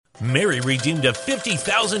Mary redeemed a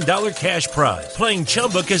 $50,000 cash prize playing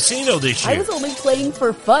Chumba Casino this year. I was only playing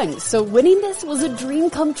for fun, so winning this was a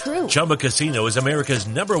dream come true. Chumba Casino is America's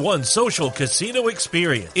 #1 social casino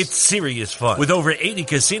experience. It's serious fun. With over 80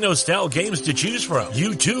 casino-style games to choose from,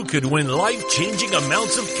 you too could win life-changing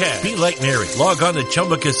amounts of cash. Be like Mary. Log on to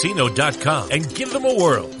ChumbaCasino.com and give them a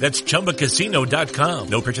whirl. That's ChumbaCasino.com.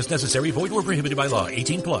 No purchase necessary. Void where prohibited by law.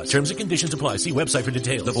 18 plus. Terms and conditions apply. See website for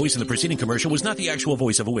details. The voice in the preceding commercial was not the actual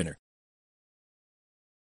voice of a winner.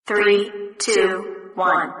 3, 2,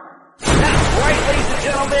 1. That's right, ladies and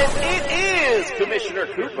gentlemen. It is Commissioner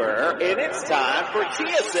Cooper, and it's time for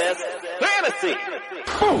TSS Fantasy.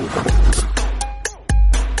 Boom.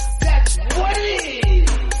 That's what it is.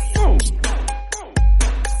 Boom.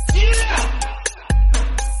 Yeah.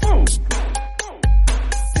 Boom.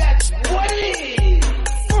 That's what it is.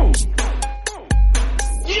 Boom.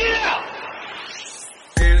 Yeah.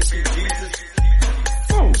 Fantasy Jesus.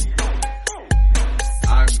 Boom.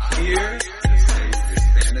 I'm here to save this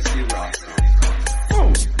fantasy roster.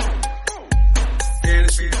 Boom.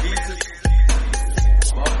 Fantasy Jesus.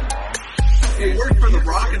 It worked for The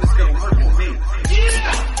Rock and it's going to work for me.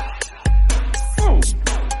 Yeah. Boom.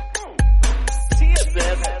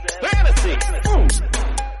 TSS Fantasy. Boom.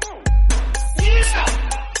 Yeah.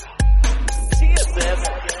 TSS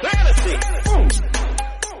Fantasy. Boom.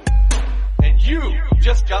 And you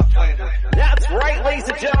just got planted. That's right, ladies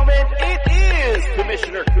and gentlemen. It is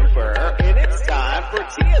Commissioner Cooper, and it's time for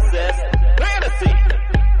TSS Fantasy.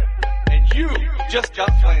 And you just got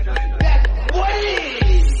planted. That's what it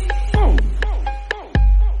is. Boom.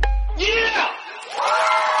 Yeah.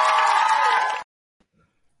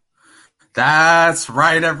 That's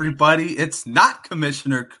right, everybody. It's not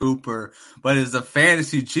Commissioner Cooper, but it's the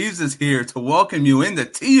Fantasy Jesus here to welcome you into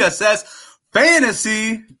TSS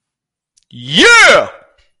Fantasy. Yeah!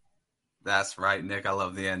 That's right, Nick. I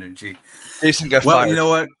love the energy. Jason got Well, fired. you know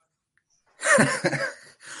what?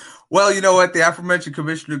 Well, you know what? The aforementioned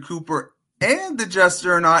Commissioner Cooper and the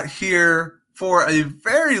Jester are not here for a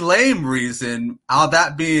very lame reason,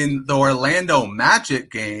 that being the Orlando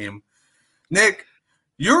Magic game. Nick,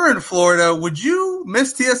 you're in Florida. Would you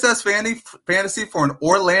miss TSS Fantasy for an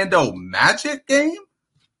Orlando Magic game?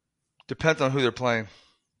 Depends on who they're playing.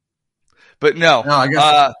 But no. No, I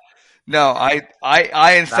guess no, I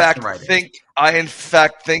in fact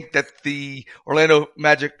think that the Orlando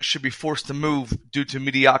Magic should be forced to move due to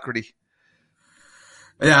mediocrity.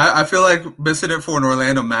 Yeah, I feel like missing it for an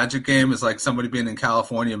Orlando Magic game is like somebody being in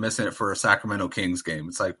California missing it for a Sacramento Kings game.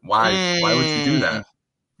 It's like, why would you do that?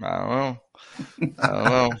 I don't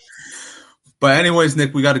know. But anyways,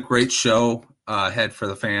 Nick, we got a great show ahead for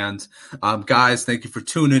the fans. Guys, thank you for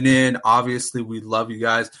tuning in. Obviously, we love you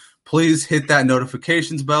guys. Please hit that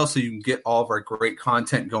notifications bell so you can get all of our great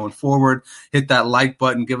content going forward. Hit that like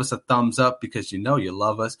button. Give us a thumbs up because you know you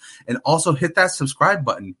love us. And also hit that subscribe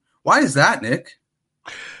button. Why is that, Nick?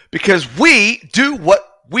 Because we do what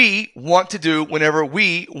we want to do whenever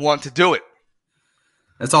we want to do it.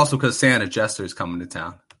 That's also because Santa Jester is coming to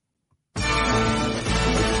town.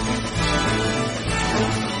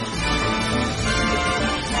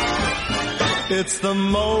 It's the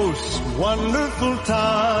most wonderful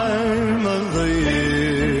time of the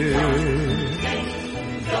year,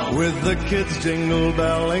 with the kids jingle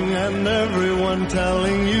belling and everyone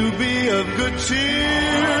telling you be of good cheer.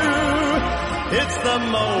 It's the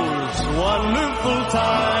most wonderful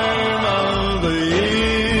time of the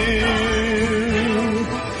year.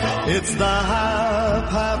 It's the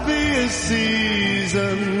happiest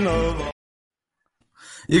season of all.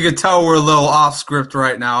 You can tell we're a little off script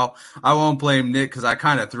right now. I won't blame Nick because I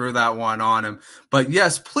kind of threw that one on him. But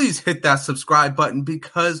yes, please hit that subscribe button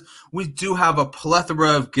because we do have a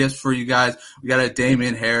plethora of gifts for you guys. We got a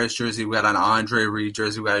Damian Harris jersey. We got an Andre Reed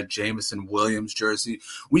jersey. We got a Jameson Williams jersey.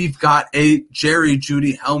 We've got a Jerry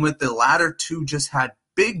Jeudy helmet. The latter two just had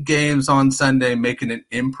big games on Sunday making an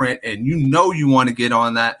imprint, and you know you want to get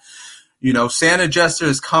on that. You know, Santa Jester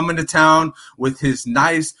is coming to town with his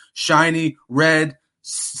nice, shiny, red,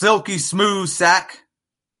 silky smooth sack,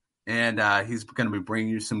 and he's going to be bringing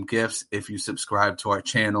you some gifts if you subscribe to our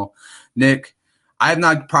channel. Nick, I have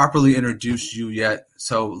not properly introduced you yet,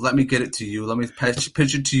 so let me get it to you. Let me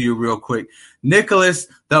pitch it to you real quick. Nicholas,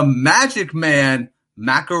 the Magic Man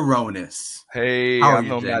Macaronis. Hey, How are I'm you,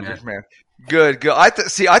 no J-Man? Magic Man. Good. I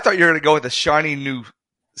thought you were going to go with the shiny new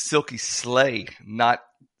silky sleigh, not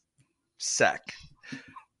sack.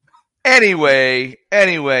 Anyway.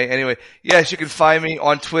 Yes, you can find me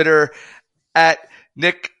on Twitter at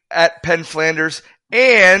Nick at Penn Flanders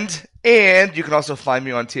and And you can also find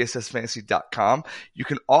me on TSSFantasy.com. You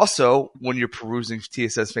can also, when you're perusing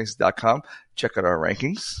TSSFantasy.com, check out our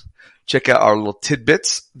rankings. Check out our little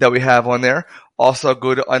tidbits that we have on there. Also,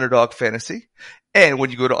 go to Underdog Fantasy. And when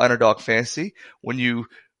you go to Underdog Fantasy, when you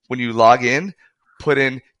log in, put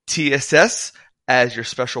in TSS as your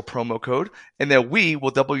special promo code, and then we will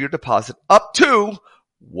double your deposit up to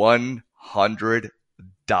 $100.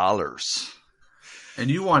 And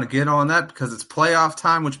you want to get on that because it's playoff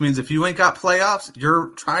time, which means if you ain't got playoffs,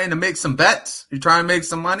 you're trying to make some bets. You're trying to make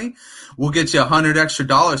some money. We'll get you $100 extra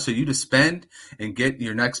for you to spend and get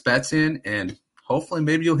your next bets in, and hopefully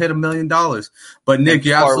maybe you'll hit $1 million. But Nick,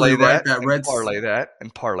 you're absolutely right. Parlay that,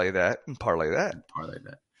 and parlay that, and parlay that. And parlay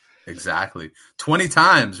that. Exactly. 20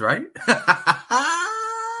 times, right?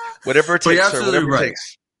 Whatever it takes, sir. Whatever it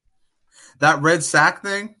takes. That red sack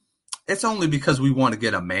thing, it's only because we want to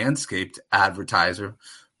get a Manscaped advertiser.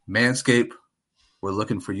 Manscaped, we're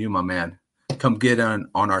looking for you, my man. Come get on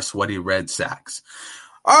our sweaty red sacks.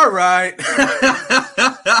 All right.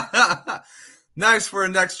 Nice for a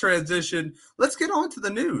next transition. Let's get on to the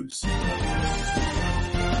news.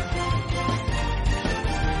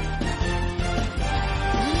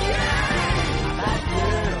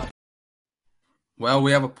 Well,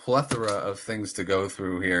 we have a plethora of things to go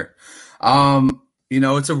through here.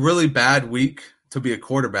 It's a really bad week to be a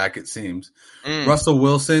quarterback, it seems. Russell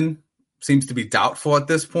Wilson seems to be doubtful at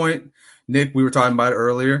this point. Nick, we were talking about it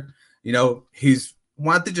earlier.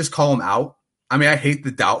 Why don't they just call him out? I mean, I hate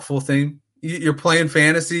the doubtful thing. You're playing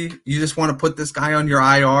fantasy. You just want to put this guy on your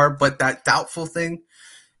IR, but that doubtful thing,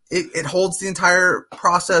 it holds the entire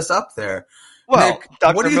process up there. Well, Nick,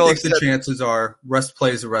 what do you think the chances are Russ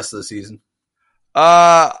plays the rest of the season?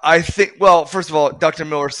 I think, first of all, Dr.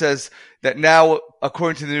 Miller says that now,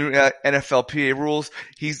 according to the new NFLPA rules,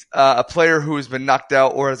 he's a player who has been knocked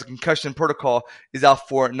out or has a concussion protocol is out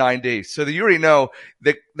for 9 days. So you already know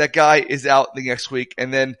that that guy is out the next week.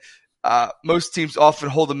 And then most teams often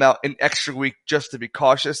hold him out an extra week just to be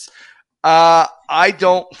cautious. I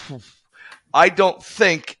don't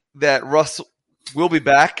think that Russ will be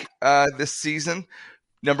back this season.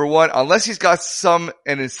 Number one, unless he's got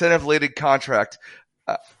an incentive-laden contract,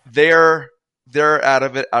 they're out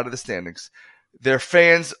of the standings. Their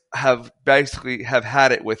fans have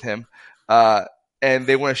had it with him, and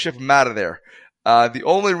they want to ship him out of there. The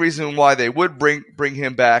only reason why they would bring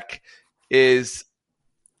him back is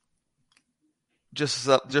just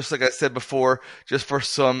like I said before, just for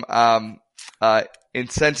some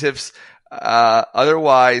incentives.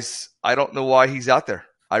 Otherwise, I don't know why he's out there.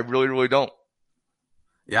 I really, really don't.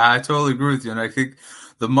 Yeah, I totally agree with you. And I think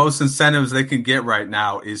the most incentives they can get right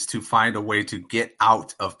now is to find a way to get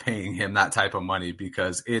out of paying him that type of money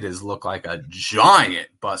because it has looked like a giant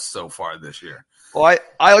bust so far this year. Well,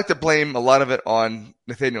 I like to blame a lot of it on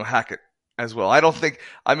Nathaniel Hackett as well.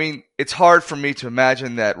 It's hard for me to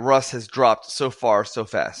imagine that Russ has dropped so far so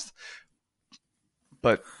fast.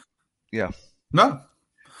 But, yeah. No.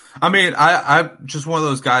 I'm just one of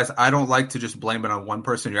those guys. I don't like to just blame it on one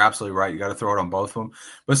person. You're absolutely right. You got to throw it on both of them.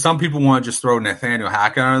 But some people want to just throw Nathaniel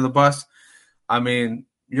Hackett under the bus.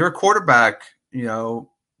 You're a quarterback,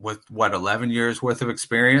 with 11 years worth of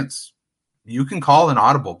experience. You can call an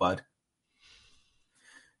audible, bud.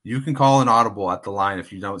 You can call an audible at the line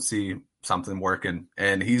if you don't see something working.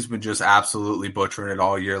 And he's been just absolutely butchering it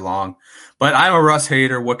all year long. But I'm a Russ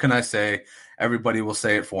hater. What can I say? Everybody will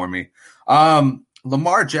say it for me.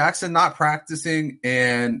 Lamar Jackson not practicing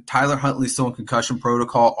and Tyler Huntley still in concussion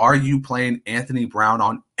protocol. Are you playing Anthony Brown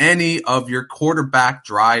on any of your quarterback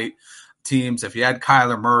dry teams? If you had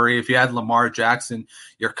Kyler Murray, if you had Lamar Jackson,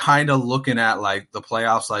 you're kind of looking at like the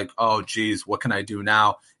playoffs like, oh, geez, what can I do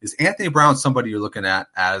now? Is Anthony Brown somebody you're looking at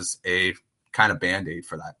as a kind of Band-Aid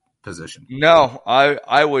for that position? No,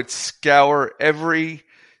 I would scour every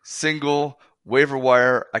single waiver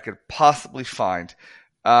wire I could possibly find.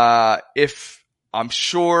 I'm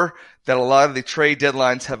sure that a lot of the trade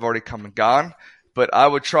deadlines have already come and gone, but I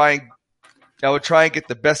would try and get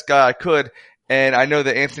the best guy I could, and I know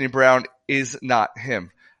that Anthony Brown is not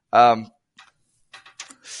him.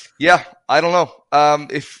 Yeah, I don't know.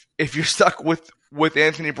 If you're stuck with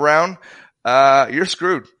Anthony Brown, you're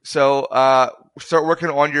screwed. So start working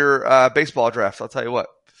on your baseball draft. I'll tell you what.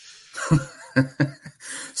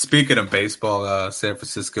 Speaking of baseball, San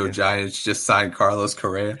Francisco Giants just signed Carlos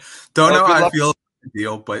Correa. Don't know how I feel about the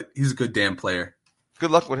deal, but he's a good damn player.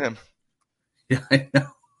 Good luck with him. Yeah, I know.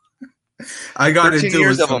 I got into it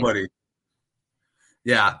with somebody.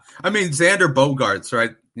 Yeah. Xander Bogaerts,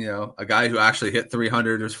 right? A guy who actually hit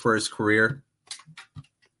 300 for his career.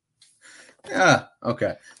 Yeah,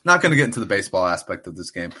 okay. Not going to get into the baseball aspect of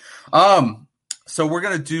this game. So we're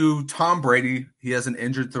going to do Tom Brady. He has an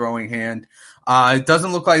injured throwing hand. It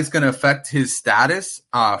doesn't look like it's going to affect his status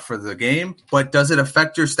for the game, but does it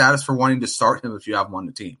affect your status for wanting to start him if you have him on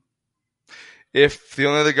the team? If the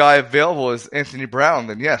only other guy available is Anthony Brown,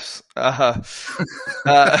 then yes.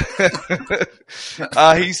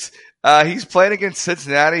 He's playing against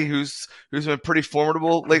Cincinnati, who's been pretty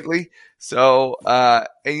formidable lately. So,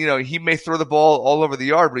 and he may throw the ball all over the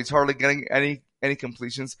yard, but he's hardly getting any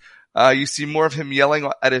completions. You see more of him yelling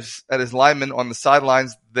at his linemen on the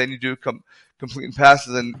sidelines than you do completing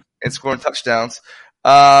passes and scoring touchdowns.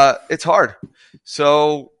 It's hard.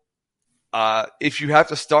 So, if you have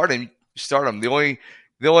to start him, start him. The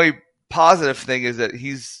only positive thing is that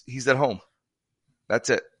he's at home. That's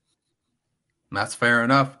it. That's fair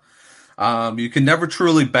enough. You can never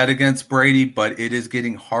truly bet against Brady, but it is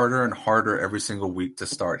getting harder and harder every single week to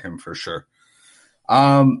start him for sure.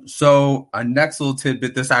 So a next little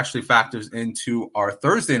tidbit, this actually factors into our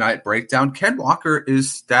Thursday night breakdown. Ken Walker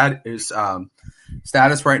status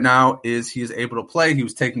right now is he is able to play. He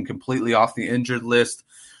was taken completely off the injured list.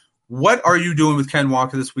 What are you doing with Ken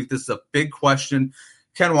Walker this week? This is a big question.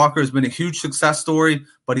 Ken Walker has been a huge success story,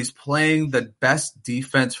 but he's playing the best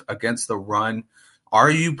defense against the run. Are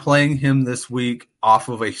you playing him this week off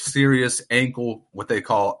of a serious ankle, what they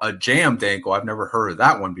call a jammed ankle? I've never heard of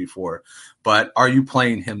that one before. But are you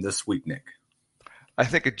playing him this week, Nick? I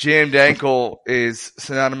think a jammed ankle is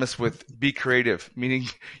synonymous with be creative, meaning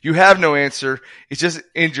you have no answer. It's just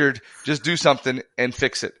injured. Just do something and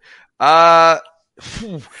fix it.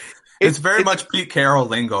 It's very much Pete Carroll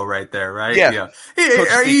lingo right there, right? Yeah.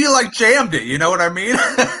 He like jammed it. You know what I mean?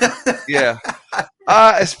 Yeah.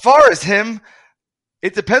 As far as him,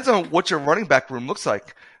 it depends on what your running back room looks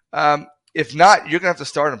like. If not, you're gonna have to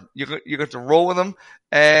start him. You're gonna have to roll with him,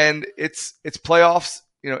 and it's playoffs.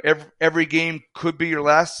 Every game could be your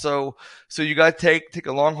last. So you got to take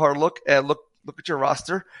a long, hard look at your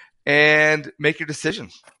roster and make your decision.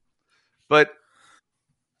 But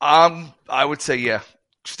I would say, yeah,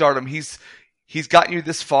 start him. He's gotten you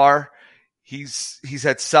this far. He's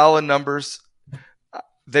had solid numbers.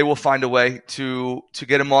 They will find a way to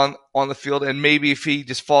get him on the field, and maybe if he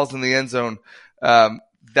just falls in the end zone,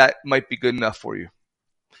 that might be good enough for you.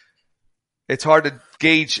 It's hard to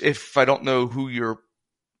gauge if I don't know who your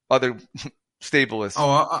other stable is.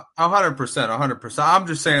 Oh, 100%. I'm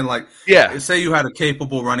just saying, like, yeah. Say you had a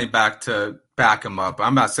capable running back to back him up.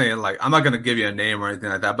 I'm not saying, like, I'm not going to give you a name or anything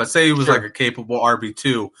like that, but say he was like a capable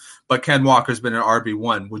RB2, but Ken Walker's been an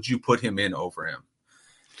RB1. Would you put him in over him?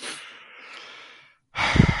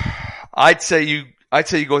 I'd say you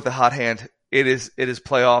go with the hot hand. It is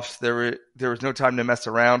playoffs. There is no time to mess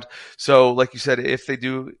around. So, like you said, if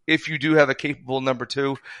you do have a capable number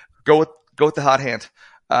 2, go with the hot hand.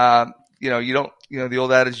 You don't, the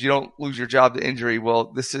old adage, you don't lose your job to injury. Well,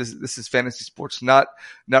 this is fantasy sports, not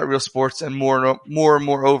real sports, and more and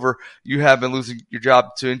more over, you have been losing your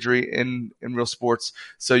job to injury in real sports.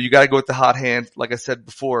 So you got to go with the hot hand. Like I said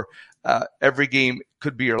before, every game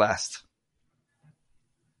could be your last.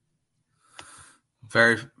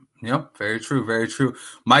 Very true, very true.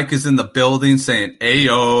 Mike is in the building saying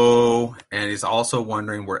 "Ayo," and he's also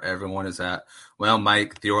wondering where everyone is at. Well,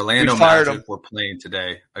 Mike, the Orlando Magic were playing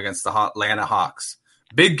today against the Atlanta Hawks.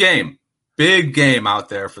 Big game out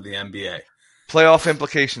there for the NBA. Playoff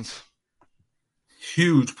implications.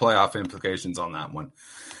 Huge playoff implications on that one.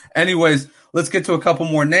 Anyways, let's get to a couple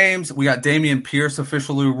more names. We got Dameon Pierce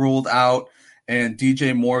officially ruled out, and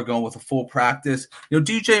DJ Moore going with a full practice.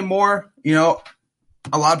 DJ Moore,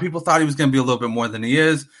 a lot of people thought he was going to be a little bit more than he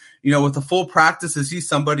is. With the full practice, is he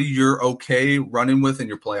somebody you're okay running with in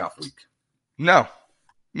your playoff week? No,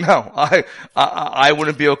 I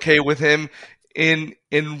wouldn't be okay with him in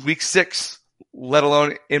week 6, let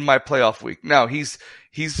alone in my playoff week. No, he's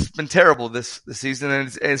been terrible this season,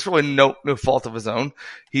 and it's really no fault of his own.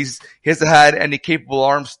 He hasn't had any capable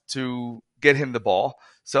arms to get him the ball.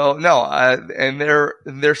 So no, and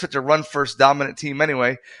they're such a run first dominant team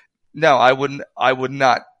anyway. No, I would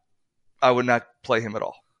not play him at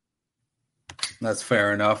all. That's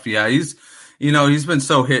fair enough. Yeah, he's been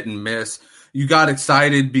so hit and miss. You got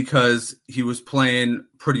excited because he was playing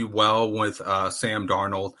pretty well with Sam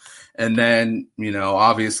Darnold. And then,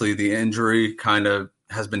 obviously the injury kind of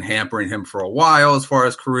has been hampering him for a while as far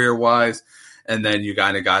as career-wise. And then you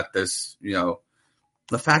kind of got this,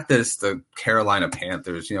 the fact that it's the Carolina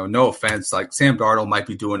Panthers, no offense, like Sam Darnold might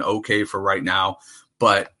be doing okay for right now.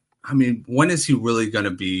 But, I mean, when is he really going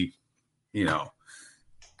to be,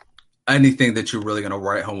 anything that you're really going to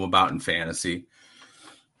write home about in fantasy?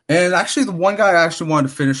 And actually, the one guy I actually wanted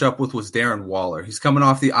to finish up with was Darren Waller. He's coming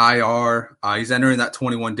off the IR. He's entering that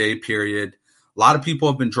 21-day period. A lot of people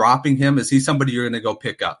have been dropping him. Is he somebody you're going to go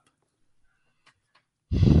pick up?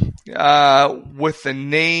 With a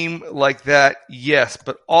name like that, yes,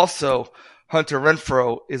 but also Hunter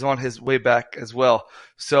Renfrow is on his way back as well,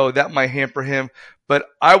 so that might hamper him. But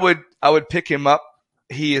I would pick him up.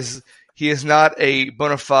 He is not a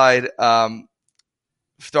bona fide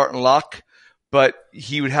starting lock, but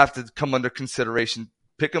he would have to come under consideration.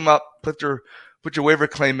 Pick him up, put your waiver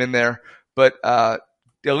claim in there, but at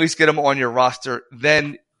least get him on your roster.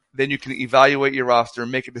 Then you can evaluate your roster,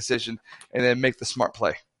 make a decision, and then make the smart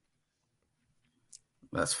play.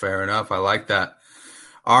 That's fair enough. I like that.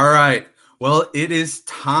 All right. Well, it is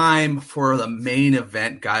time for the main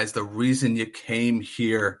event, guys. The reason you came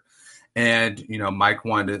here. And, Mike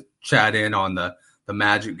wanted to chat in on the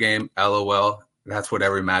Magic game, LOL. That's what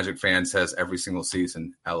every Magic fan says every single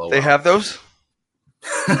season, LOL. They have those?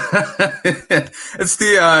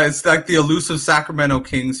 It's like the elusive Sacramento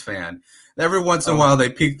Kings fan. Every once in a while, they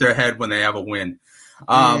peek their head when they have a win.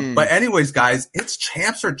 But anyways, guys, it's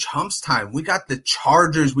champs or chumps time. We got the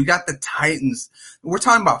Chargers. We got the Titans. We're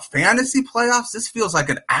talking about fantasy playoffs. This feels like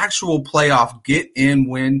an actual playoff get-in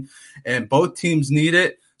win, and both teams need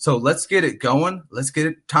it. So let's get it going. Let's get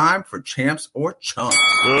it time for champs or chumps.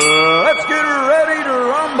 Let's get ready to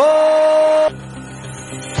rumble!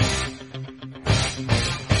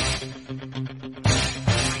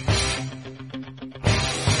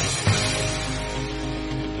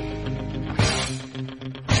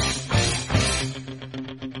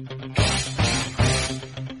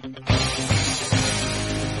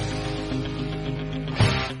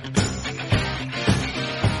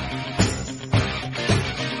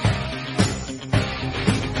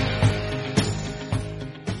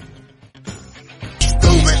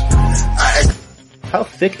 How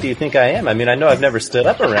thick do you think I am? I mean, I know I've never stood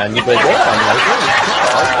up around you, but damn,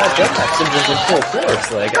 I've done that syndrome in full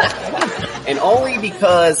force. And only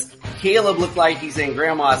because Caleb looked like he's in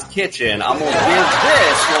Grandma's kitchen, I'm going to give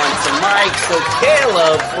this one to Mike. So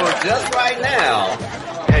Caleb, for just right now.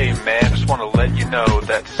 Hey man, just want to let you know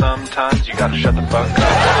that sometimes you gotta shut the fuck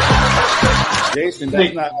up. Jason,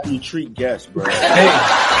 that's not how you treat guests, bro.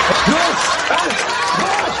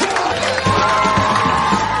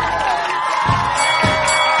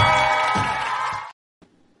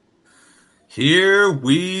 Here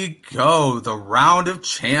we go, the round of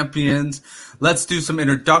champions. Let's do some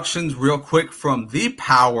introductions real quick from the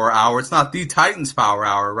Power Hour. It's not the Titans Power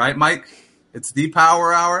Hour, right, Mike? It's the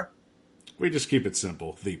Power Hour. We just keep it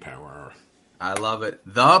simple, the Power Hour. I love it.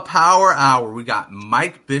 The Power Hour. We got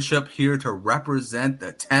Mike Bishop here to represent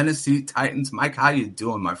the Tennessee Titans. Mike, how you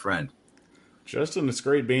doing, my friend? Justin, it's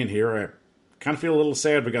great being here. I kind of feel a little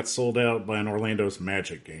sad we got sold out by an Orlando's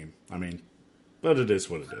Magic game. But it is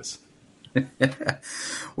what it is.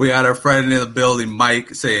 We had our friend in the building,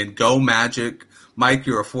 Mike, saying, go Magic. Mike,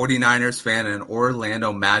 you're a 49ers fan and an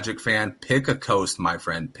Orlando Magic fan. Pick a coast, my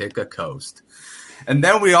friend. Pick a coast. And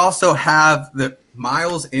then we also have the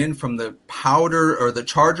Miles in from the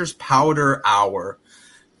Chargers Powder Hour.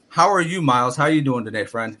 How are you, Miles? How are you doing today,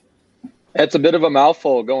 friend? It's a bit of a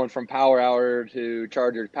mouthful going from Power Hour to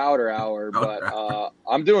Chargers Powder Hour, but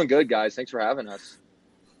I'm doing good, guys. Thanks for having us.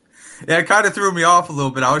 Yeah, it kind of threw me off a little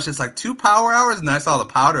bit. I was just like, 2 Power Hours, and I saw the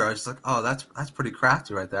powder. I was just like, oh, that's pretty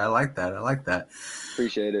crafty right there. I like that.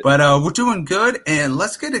 Appreciate it. But we're doing good, and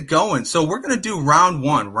let's get it going. So we're going to do round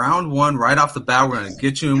one. Round one, right off the bat, we're going to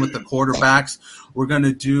get you in with the quarterbacks. We're going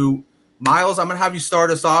to do – Miles, I'm going to have you start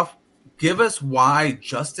us off. Give us why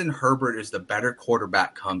Justin Herbert is the better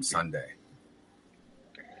quarterback come Sunday.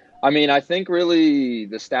 I think really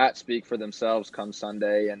the stats speak for themselves come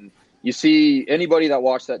Sunday, and – you see anybody that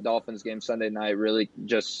watched that Dolphins game Sunday night really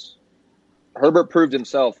just Herbert proved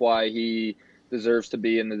himself why he deserves to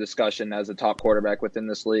be in the discussion as a top quarterback within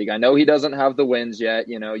this league. I know he doesn't have the wins yet.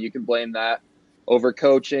 You can blame that over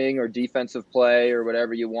coaching or defensive play or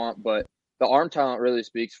whatever you want, but the arm talent really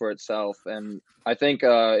speaks for itself. And I think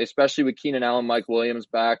especially with Keenan Allen, Mike Williams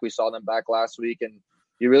back, we saw them back last week, and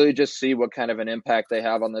you really just see what kind of an impact they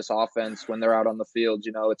have on this offense when they're out on the field.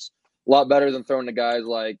 It's a lot better than throwing to guys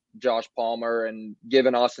like Josh Palmer and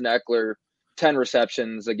giving Austin Eckler 10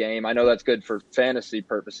 receptions a game. I know that's good for fantasy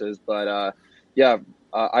purposes, but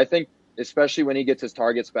I think especially when he gets his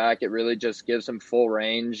targets back, it really just gives him full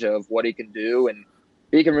range of what he can do, and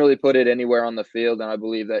he can really put it anywhere on the field. And I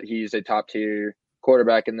believe that he's a top tier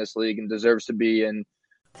quarterback in this league and deserves to be in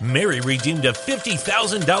Mary redeemed a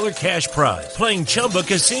 $50,000 cash prize playing Chumba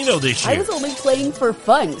Casino this year. I was only playing for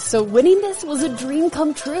fun, so winning this was a dream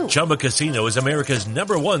come true. Chumba Casino is America's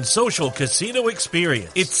 #1 social casino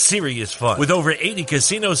experience. It's serious fun. With over 80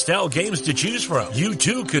 casino-style games to choose from, you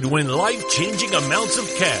too could win life-changing amounts of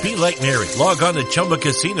cash. Be like Mary. Log on to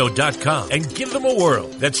ChumbaCasino.com and give them a whirl.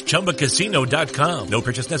 That's ChumbaCasino.com. No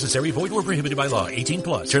purchase necessary. Void where prohibited by law.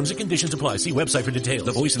 18+. Terms and conditions apply. See website for details.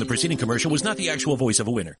 The voice in the preceding commercial was not the actual voice of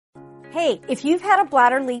a winner. Hey, if you've had a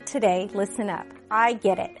bladder leak today, listen up. I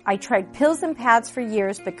get it. I tried pills and pads for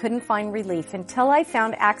years but couldn't find relief until I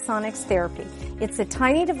found Axonics Therapy. It's a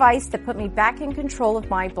tiny device that put me back in control of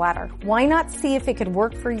my bladder. Why not see if it could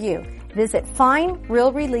work for you? Visit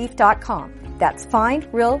findrealrelief.com. That's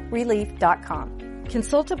findrealrelief.com.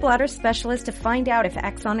 Consult a bladder specialist to find out if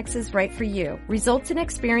Axonics is right for you. Results and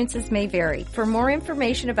experiences may vary. For more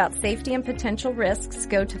information about safety and potential risks,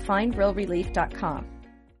 go to findrealrelief.com.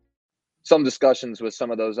 Some discussions with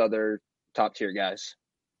some of those other top tier guys.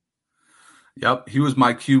 Yep, he was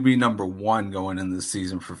my QB #1 going into the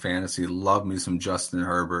season for fantasy. Love me some Justin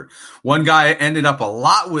Herbert. One guy I ended up a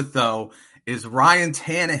lot with, though, is Ryan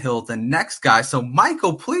Tannehill, the next guy. So,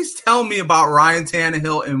 Michael, please tell me about Ryan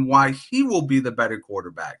Tannehill and why he will be the better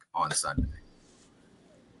quarterback on Sunday.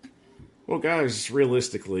 Well, guys,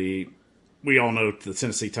 realistically, we all know the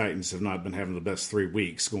Tennessee Titans have not been having the best 3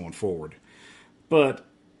 weeks going forward. But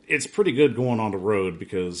it's pretty good going on the road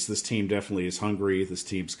because this team definitely is hungry. This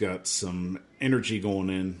team's got some energy going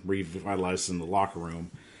in, revitalizing the locker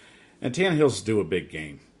room. And Tannehill's due a big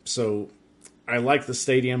game. So I like the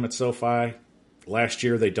stadium at SoFi. Last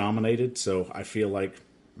year they dominated, so I feel like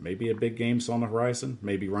maybe a big game's on the horizon.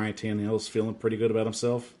 Maybe Ryan Tannehill's feeling pretty good about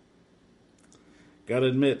himself. Got to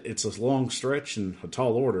admit, it's a long stretch and a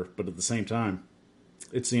tall order, but at the same time,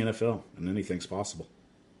 it's the NFL and anything's possible.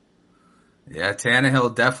 Yeah,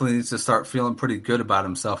 Tannehill definitely needs to start feeling pretty good about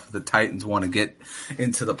himself if the Titans want to get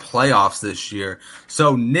into the playoffs this year.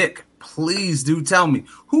 So, Nick, please do tell me,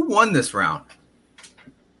 who won this round?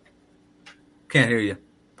 Can't hear you.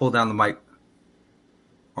 Pull down the mic.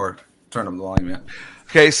 Or turn up the volume, yeah.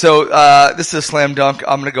 Okay, so this is a slam dunk.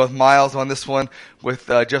 I'm going to go with Miles on this one with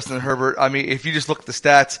Justin Herbert. I mean, if you just look at the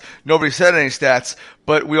stats, nobody said any stats,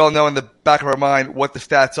 but we all know in the back of our mind what the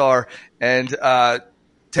stats are, and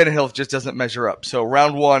Tannehill just doesn't measure up. So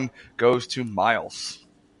round 1 goes to Miles.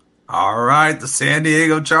 All right, the San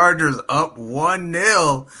Diego Chargers up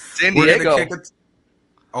 1-0. San Diego.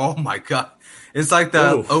 Oh, my God. It's like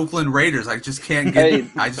the Oakland Raiders. I just can't get it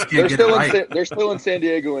right. They're still in San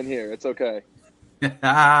Diego in here. It's okay.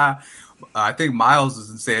 I think Miles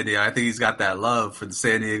is in San Diego. I think he's got that love for the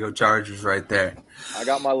San Diego Chargers right there. I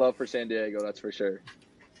got my love for San Diego, that's for sure.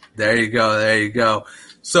 There you go. There you go.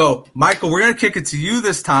 So, Michael, we're going to kick it to you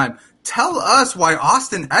this time. Tell us why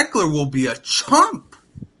Austin Eckler will be a chump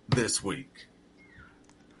this week.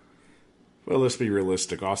 Well, let's be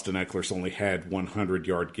realistic. Austin Eckler's only had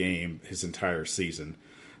 100-yard game his entire season.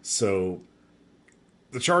 So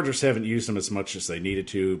the Chargers haven't used him as much as they needed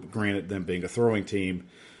to. Granted, them being a throwing team.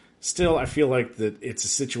 Still, I feel like that it's a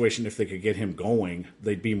situation if they could get him going,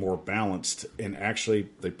 they'd be more balanced. And actually,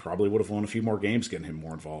 they probably would have won a few more games getting him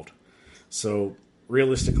more involved. So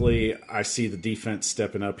realistically, I see the defense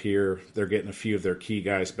stepping up here. They're getting a few of their key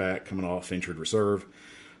guys back coming off injured reserve.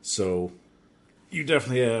 So you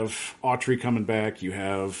definitely have Autry coming back. You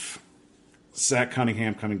have Zach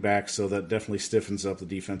Cunningham coming back, so that definitely stiffens up the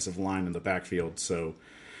defensive line in the backfield. So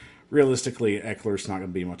realistically, Eckler's not going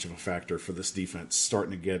to be much of a factor for this defense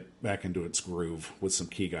starting to get back into its groove with some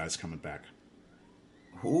key guys coming back.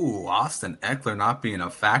 Ooh, Austin Eckler not being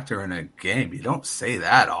a factor in a game. You don't say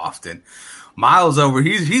that often. Miles over,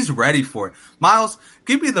 he's ready for it. Miles,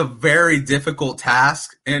 give me the very difficult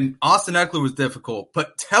task, and Austin Eckler was difficult,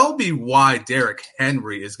 but tell me why Derrick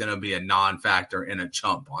Henry is going to be a non-factor in a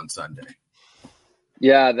chump on Sunday.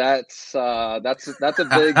 Yeah, that's a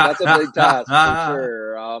big task for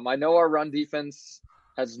sure. I know our run defense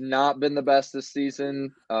has not been the best this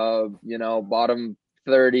season. Bottom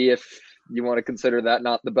 30 if you want to consider that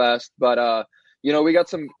not the best, but we got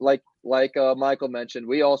some like Michael mentioned.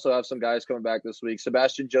 We also have some guys coming back this week.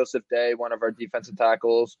 Sebastian Joseph Day, one of our defensive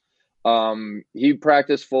tackles. He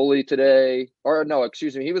practiced fully today,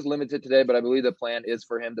 he was limited today, but I believe the plan is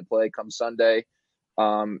for him to play come Sunday.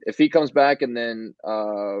 If he comes back, and then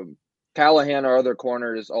Callahan, our other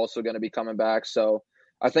corner, is also going to be coming back. So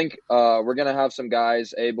I think we're going to have some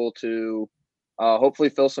guys able to hopefully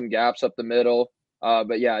fill some gaps up the middle.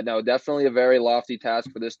 But yeah, no, definitely a very lofty task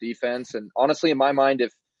for this defense. And honestly, in my mind,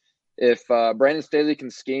 if Brandon Staley can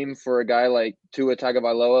scheme for a guy like Tua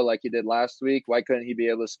Tagovailoa like he did last week, why couldn't he be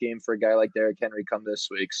able to scheme for a guy like Derrick Henry come this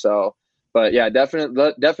week? So, but yeah,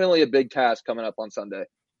 definitely a big task coming up on Sunday.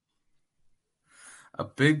 A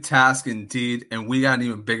big task indeed, and we got an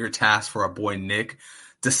even bigger task for our boy Nick.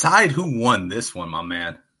 Decide who won this one, my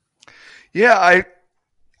man. Yeah,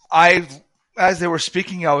 I as they were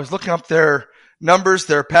speaking, I was looking up their numbers,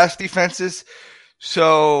 their pass defenses.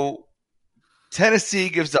 So Tennessee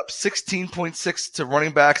gives up 16.6 to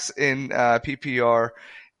running backs in PPR,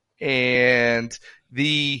 and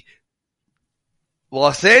the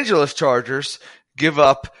Los Angeles Chargers give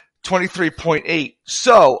up 23.8.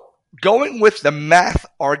 So going with the math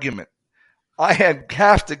argument, I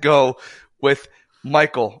have to go with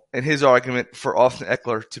Michael and his argument for Austin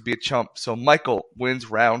Eckler to be a chump. So Michael wins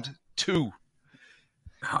round 2.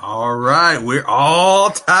 All right, we're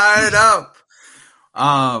all tied up.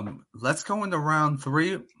 Let's go into round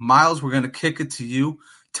 3. Miles, we're going to kick it to you.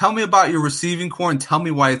 Tell me about your receiving core and tell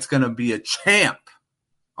me why it's going to be a champ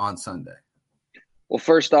on Sunday. Well,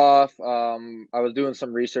 first off, I was doing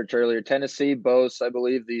some research earlier. Tennessee boasts, I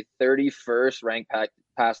believe, the 31st ranked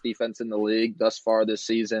pass defense in the league thus far this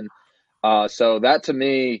season. So that to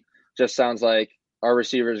me just sounds like our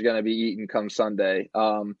receiver is going to be eaten come Sunday.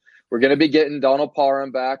 We're going to be getting Donald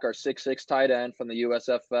Parham back, our 6'6" tight end from the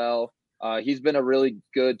USFL. He's been a really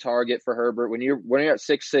good target for Herbert. When you're at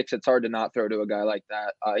 6'6", it's hard to not throw to a guy like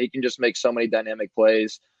that. He can just make so many dynamic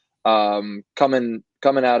plays coming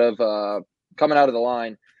out of the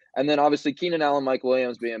line. And then obviously Keenan Allen, Mike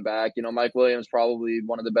Williams being back. You know, Mike Williams probably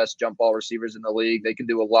one of the best jump ball receivers in the league. They can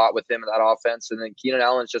do a lot with him in that offense. And then Keenan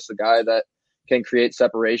Allen's just a guy that can create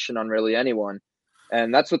separation on really anyone.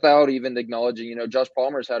 And that's without even acknowledging, you know, Josh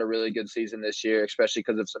Palmer's had a really good season this year, especially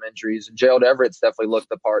because of some injuries. And Gerald Everett's definitely looked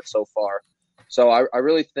the part so far. So I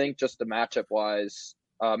really think just the matchup wise,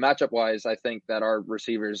 I think that our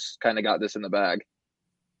receivers kind of got this in the bag.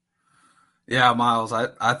 Yeah, Miles,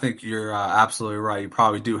 I think you're absolutely right. You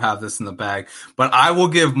probably do have this in the bag. But I will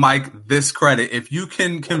give Mike this credit. If you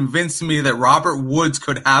can convince me that Robert Woods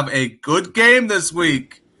could have a good game this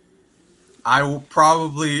week, I will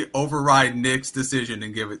probably override Nick's decision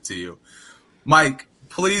and give it to you. Mike,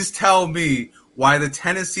 please tell me why the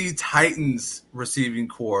Tennessee Titans receiving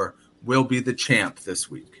core will be the champ this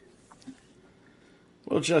week.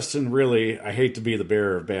 Well, Justin, really, I hate to be the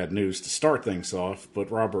bearer of bad news to start things off,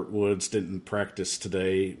 but Robert Woods didn't practice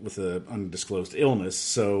today with an undisclosed illness,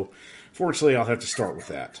 so fortunately I'll have to start with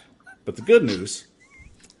that. But the good news,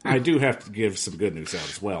 I do have to give some good news out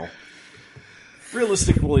as well.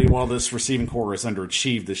 Realistically, while this receiving core is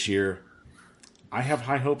underachieved this year, I have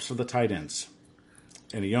high hopes for the tight ends.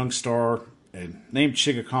 And a young star named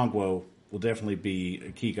Chigokongwo will definitely be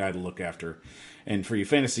a key guy to look after. And for you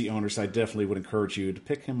fantasy owners, I definitely would encourage you to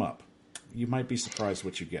pick him up. You might be surprised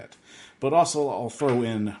what you get. But also, I'll throw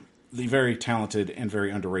in the very talented and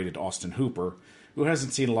very underrated Austin Hooper, who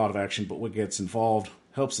hasn't seen a lot of action, but when gets involved,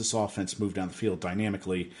 helps this offense move down the field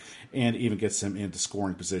dynamically, and even gets them into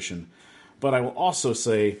scoring position. But I will also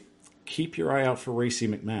say, keep your eye out for Racey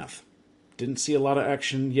McMath. Didn't see a lot of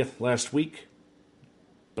action yet last week,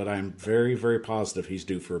 but I'm very, very positive he's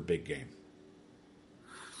due for a big game.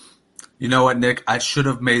 You know what, Nick? I should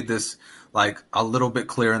have made this like a little bit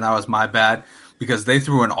clearer, and that was my bad, because they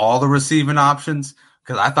threw in all the receiving options,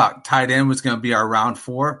 because I thought tight end was going to be our round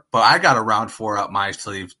 4, but I got a round 4 up my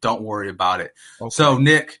sleeve. Don't worry about it. Okay. So,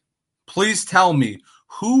 Nick, please tell me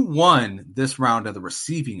who won this round of the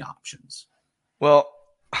receiving options. Well,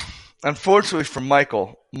 unfortunately for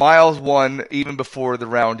Michael, Miles won even before the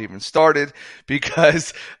round even started,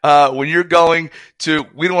 because when you're going to,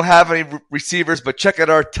 we don't have any receivers, but check out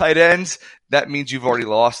our tight ends, that means you've already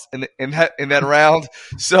lost in that round.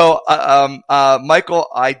 So, Michael,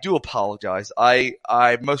 I do apologize. I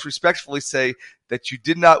most respectfully say that you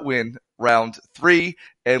did not win round 3,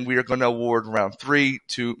 and we are going to award round 3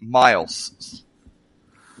 to Miles.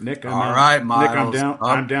 Nick, I'm all right, Miles. Nick, I'm down.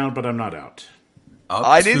 I'm down, but I'm not out.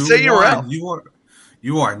 I didn't say you were out.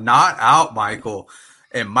 You are not out, Michael.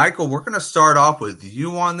 And Michael, we're going to start off with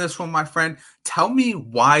you on this one, my friend. Tell me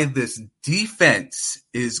why this defense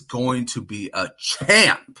is going to be a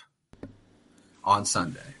champ on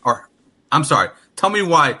Sunday. Or, I'm sorry, tell me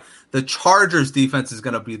why the Chargers defense is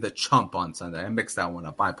going to be the chump on Sunday. I mixed that one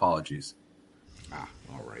up. My apologies.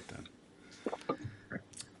 All right then.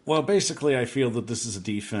 Well, basically, I feel that this is a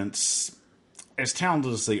defense, as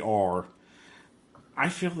talented as they are, I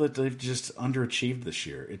feel that they've just underachieved this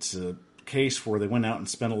year. It's a case where they went out and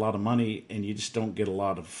spent a lot of money, and you just don't get a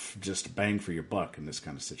lot of just bang for your buck in this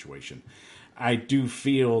kind of situation. I do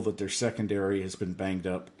feel that their secondary has been banged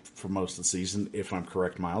up for most of the season, if I'm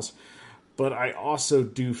correct, Miles. But I also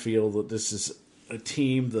do feel that this is a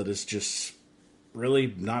team that has just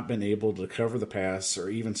really not been able to cover the pass or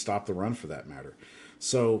even stop the run for that matter.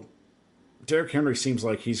 So Derrick Henry seems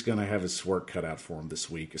like he's going to have his work cut out for him this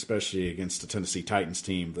week, especially against the Tennessee Titans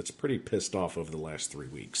team that's pretty pissed off over the last 3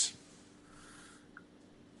 weeks.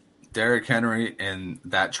 Derrick Henry and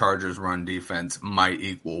that Chargers run defense might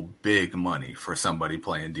equal big money for somebody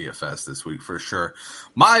playing DFS this week for sure.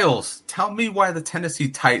 Miles, tell me why the Tennessee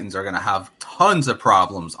Titans are going to have tons of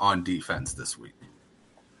problems on defense this week.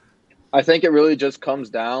 I think it really just comes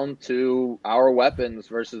down to our weapons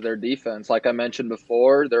versus their defense. Like I mentioned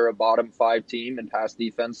before, they're a bottom 5 team in pass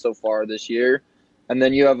defense so far this year. And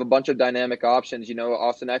then you have a bunch of dynamic options. You know,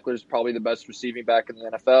 Austin Eckler is probably the best receiving back in the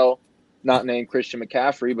NFL. Not named Christian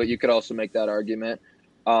McCaffrey, but you could also make that argument.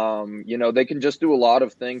 You know, they can just do a lot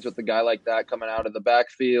of things with a guy like that coming out of the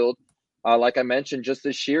backfield. Like I mentioned, just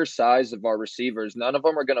the sheer size of our receivers. None of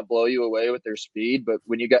them are going to blow you away with their speed, but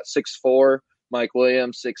when you got 6'4", Mike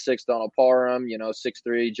Williams, 6'6", Donald Parham,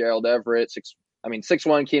 6'3", Gerald Everett,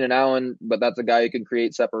 6'1", Keenan Allen, but that's a guy who can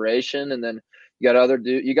create separation. And then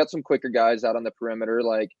you got some quicker guys out on the perimeter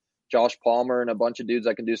like Josh Palmer and a bunch of dudes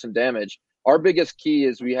that can do some damage. Our biggest key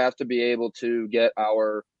is we have to be able to get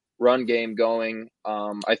our run game going.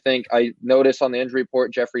 I think I noticed on the injury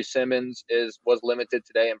report, Jeffrey Simmons was limited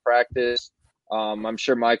today in practice. I'm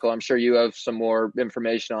sure, Michael, you have some more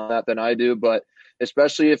information on that than I do, but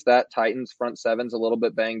especially if that Titans front seven's a little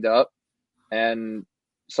bit banged up and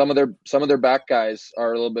some of their back guys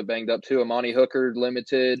are a little bit banged up too. Amani Hooker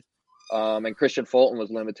limited, and Christian Fulton was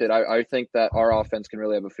limited. I think that our offense can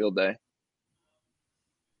really have a field day.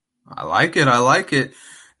 I like it.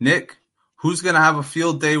 Nick, who's going to have a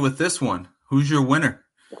field day with this one? Who's your winner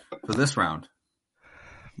for this round?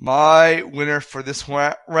 My winner for this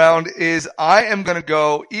round is I am going to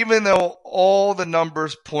go, even though all the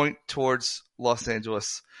numbers point towards Los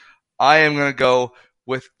Angeles, I am going to go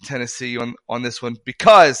with Tennessee on this one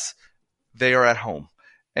because they are at home.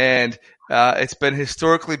 And it's been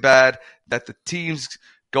historically bad that the teams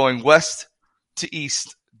going west to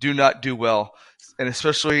east do not do well. And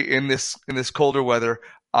especially in this colder weather,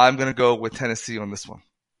 I'm going to go with Tennessee on this one.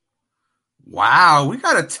 Wow, we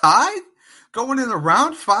got a tie going into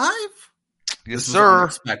round 5? Yes, sir.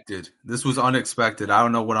 This was unexpected. I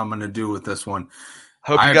don't know what I'm going to do with this one.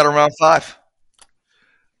 Hope you got a round 5.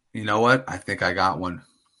 You know what? I think I got one.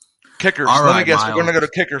 Kickers. All Let right, me guess. Miles. We're going to go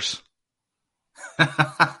to kickers.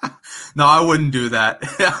 No, I wouldn't do that.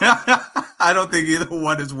 I don't think either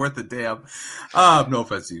one is worth a damn. No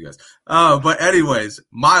offense to you guys. But anyways,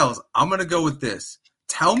 Miles, I'm going to go with this.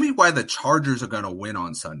 Tell me why the Chargers are going to win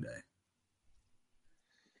on Sunday.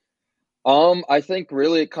 I think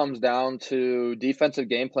really it comes down to defensive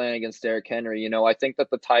game plan against Derrick Henry. I think that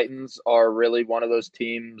the Titans are really one of those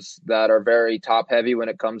teams that are very top heavy when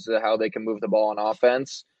it comes to how they can move the ball on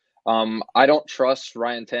offense. I don't trust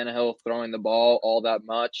Ryan Tannehill throwing the ball all that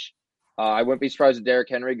much. I wouldn't be surprised if Derrick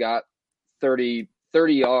Henry got 30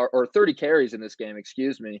 carries in this game,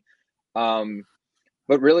 excuse me.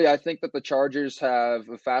 But really, I think that the Chargers have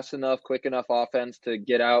a fast enough, quick enough offense to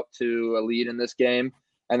get out to a lead in this game.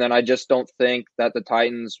 And then I just don't think that the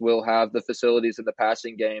Titans will have the facilities in the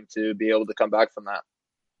passing game to be able to come back from that.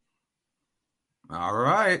 All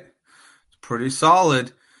right. Pretty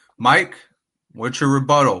solid. Mike, what's your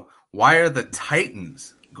rebuttal? Why are the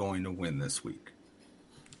Titans going to win this week?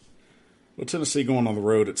 Well, Tennessee going on the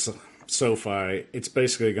road at SoFi, it's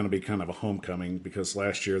basically going to be kind of a homecoming because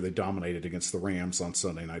last year they dominated against the Rams on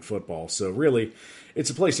Sunday Night Football. So really, it's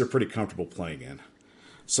a place they're pretty comfortable playing in.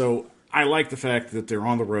 So I like the fact that they're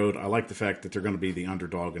on the road. I like the fact that they're going to be the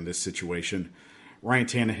underdog in this situation. Ryan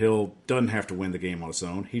Tannehill doesn't have to win the game on his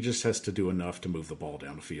own. He just has to do enough to move the ball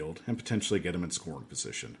down the field and potentially get him in scoring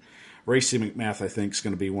position. Racey McMath, I think, is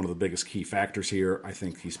going to be one of the biggest key factors here. I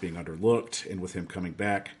think he's being underlooked, and with him coming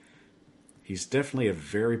back, he's definitely a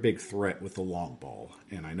very big threat with the long ball.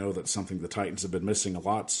 And I know that's something the Titans have been missing a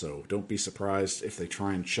lot, so don't be surprised if they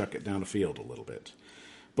try and chuck it down the field a little bit.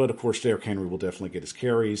 But, of course, Derrick Henry will definitely get his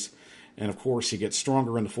carries. And, of course, he gets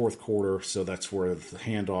stronger in the fourth quarter, so that's where the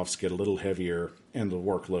handoffs get a little heavier and the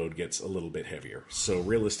workload gets a little bit heavier. So,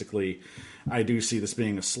 realistically, I do see this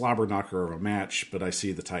being a slobber knocker of a match, but I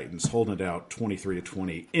see the Titans holding it out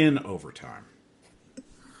 23-20 in overtime.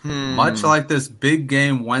 Much like this big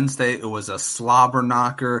game Wednesday, it was a slobber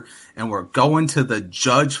knocker, and we're going to the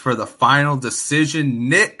judge for the final decision.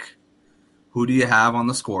 Nick, who do you have on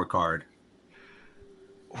the scorecard?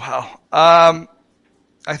 Wow.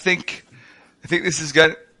 I think this is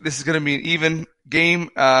going to be an even game.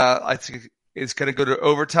 I think it's going to go to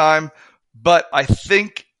overtime, but I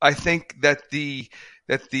think I think that the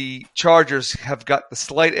Chargers have got the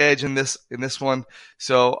slight edge in this one.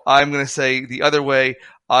 So I'm going to say the other way.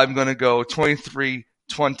 I'm going to go 23-20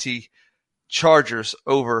 Chargers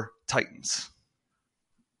over Titans.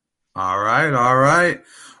 All right.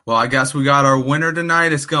 Well, I guess we got our winner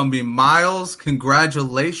tonight. It's going to be Miles.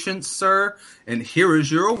 Congratulations, sir. And here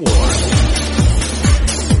is your award.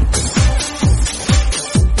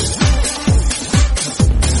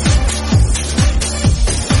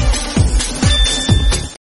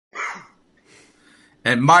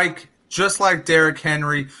 And Mike, just like Derrick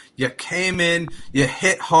Henry, you came in, you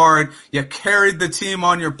hit hard, you carried the team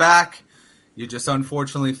on your back. You just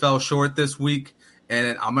unfortunately fell short this week.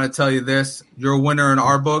 And I'm going to tell you this, you're a winner in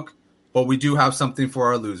our book, but we do have something for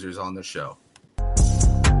our losers on the show.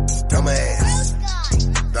 Dumbass.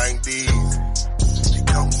 Thank these.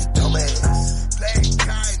 Dumbass.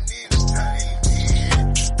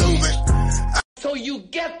 So you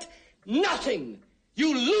get nothing.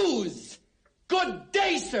 You lose. Good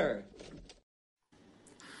day, sir.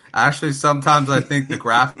 Actually, sometimes I think the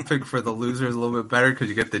graphic for the loser is a little bit better because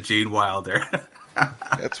you get the Gene Wilder.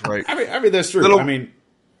 That's right. I mean that's true. I mean,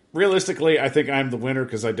 realistically, I think I'm the winner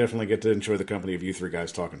because I definitely get to enjoy the company of you three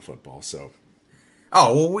guys talking football. So,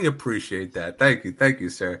 oh well, we appreciate that. Thank you,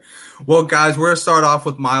 sir. Well, guys, we're gonna start off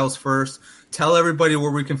with Miles first. Tell everybody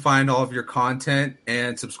where we can find all of your content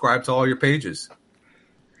and subscribe to all your pages.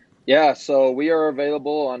 Yeah, so we are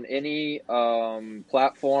available on any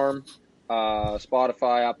platform,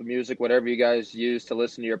 Spotify, Apple Music, whatever you guys use to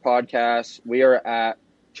listen to your podcasts. We are at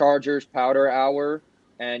Chargers Powder Hour,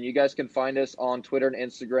 and you guys can find us on Twitter and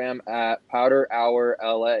Instagram at Powder Hour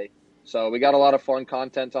LA. So we got a lot of fun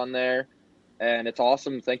content on there, and it's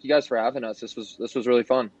awesome. Thank you guys for having us. This was really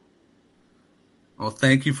fun. Well,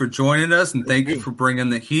 thank you for joining us, and thank you for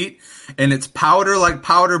bringing the heat. And it's powder like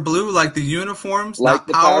powder blue, like the uniforms, like not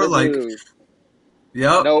the powder like. blue.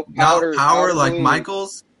 Yep. Nope. Powder like blue.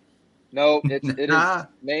 Michaels. No, it is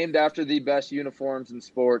named after the best uniforms in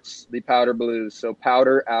sports, the Powder Blues. So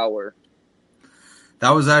Powder Hour.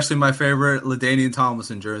 That was actually my favorite LaDainian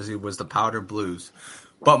Tomlinson jersey was the Powder Blues.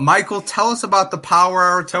 But Michael, tell us about the Power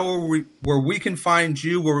Hour. Tell where we can find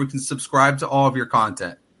you, where we can subscribe to all of your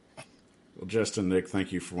content. Well, Justin, Nick,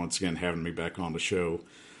 thank you for once again having me back on the show.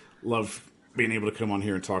 Love being able to come on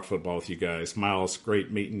here and talk football with you guys. Miles,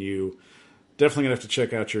 great meeting you. Definitely going to have to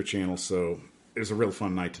check out your channel, so it was a real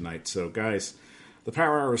fun night tonight. So, guys, the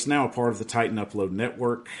Power Hour is now a part of the Titan Upload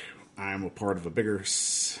Network. I'm a part of a bigger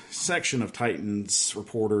section of Titans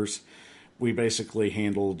reporters. We basically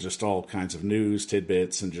handle just all kinds of news,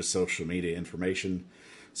 tidbits, and just social media information.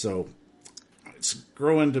 So it's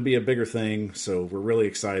growing to be a bigger thing, so we're really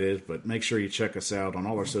excited. But make sure you check us out on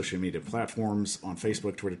all our social media platforms, on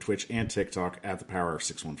Facebook, Twitter, Twitch, and TikTok at the Power Hour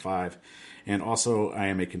 615. And also, I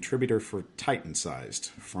am a contributor for Titan Sized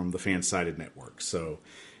from the Fansided Network. So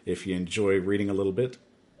if you enjoy reading a little bit,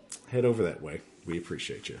 head over that way. We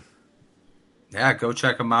appreciate you. Yeah, go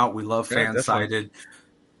check them out. We love Fansided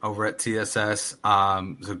over at TSS.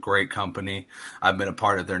 It's a great company. I've been a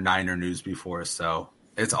part of their Niner news before, so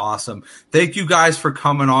it's awesome. Thank you guys for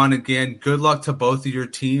coming on again. Good luck to both of your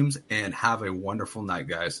teams, and have a wonderful night,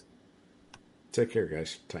 guys. Take care,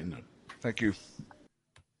 guys. Tighten up. Thank you.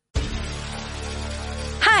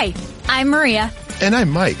 Hi, I'm Maria. And I'm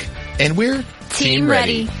Mike. And we're Team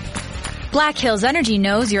Ready. Black Hills Energy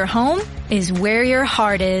knows your home is where your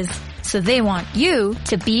heart is, so they want you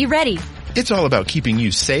to be ready. It's all about keeping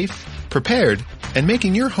you safe, prepared, and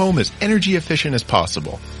making your home as energy efficient as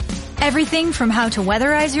possible. Everything from how to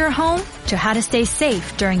weatherize your home to how to stay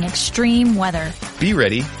safe during extreme weather. Be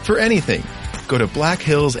ready for anything. Go to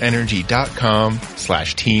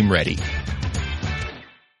blackhillsenergy.com/Team Ready.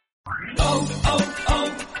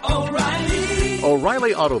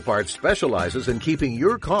 O'Reilly Auto Parts specializes in keeping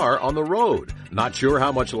your car on the road. Not sure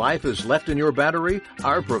how much life is left in your battery?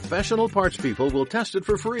 Our professional parts people will test it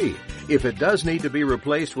for free. If it does need to be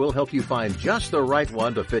replaced, we'll help you find just the right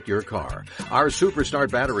one to fit your car. Our Superstart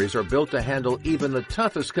batteries are built to handle even the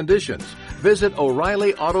toughest conditions. Visit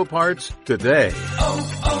O'Reilly Auto Parts today.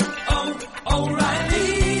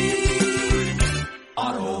 O'Reilly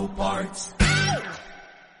Auto Parts.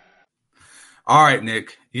 All right,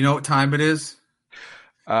 Nick. You know what time it is?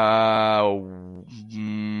 Starts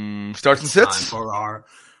and sits for our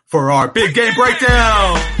big game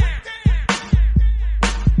breakdown.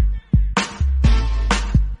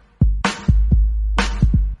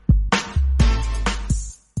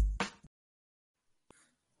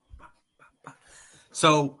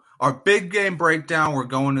 So our big game breakdown. We're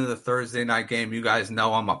going to the Thursday night game. You guys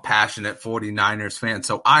know I'm a passionate 49ers fan,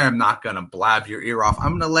 so I am not going to blab your ear off.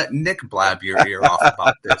 I'm going to let Nick blab your ear off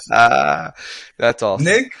about this. That's awesome.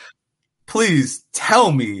 Nick, please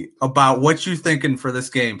tell me about what you're thinking for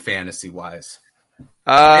this game fantasy-wise.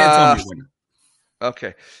 And tell me when.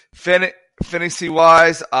 Okay.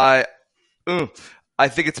 Fantasy-wise, I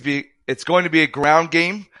think it's going to be a ground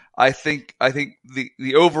game. I think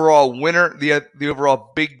the overall winner, the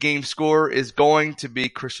overall big game scorer is going to be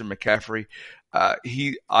Christian McCaffrey. I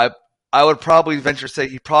would probably venture to say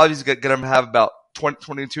he probably is going to have about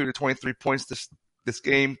 22 to 23 points this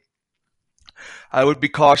game. I would be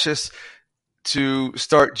cautious to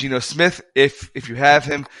start Geno Smith if you have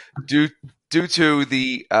him due to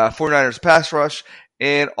the 49ers pass rush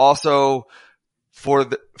and also for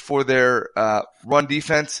their run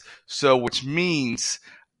defense. So which means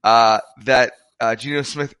that Geno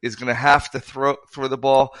Smith is going to have to throw the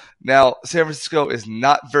ball. Now, San Francisco is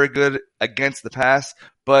not very good against the pass,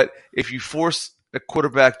 but if you force a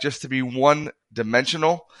quarterback just to be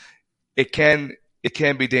one-dimensional, it can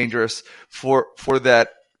be dangerous for that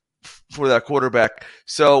quarterback.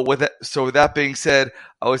 So with that being said,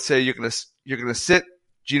 I would say you're gonna sit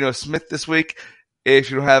Geno Smith this week if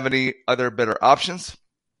you don't have any other better options.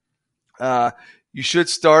 You should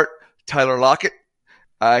start Tyler Lockett.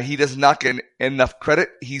 He does not get enough credit.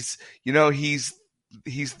 He's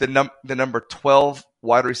the number 12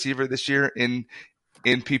 wide receiver this year in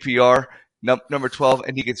PPR, number 12,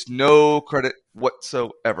 and he gets no credit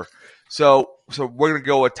whatsoever. So we're gonna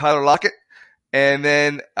go with Tyler Lockett, and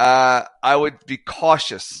then I would be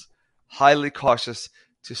highly cautious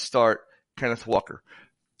to start Kenneth Walker.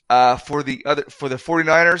 For the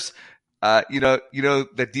 49ers, you know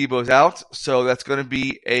that Debo's out, so that's going to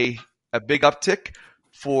be a big uptick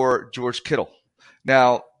for George Kittle.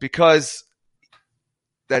 Now, because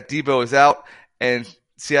that Debo is out and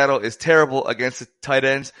Seattle is terrible against the tight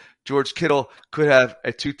ends, George Kittle could have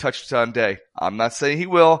a 2-touchdown day. I'm not saying he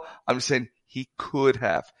will. I'm just saying he could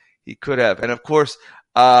have. And of course,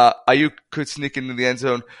 Ayuk could sneak into the end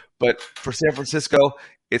zone, but for San Francisco,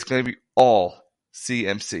 it's going to be all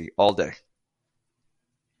CMC all day.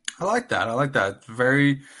 I like that.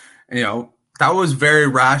 Very, that was very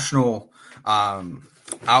rational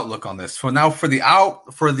outlook on this. So now for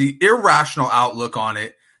the irrational outlook on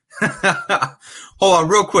it. Hold on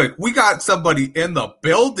real quick. We got somebody in the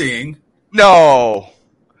building. No.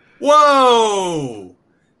 Whoa.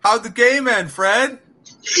 How'd the game end, Fred?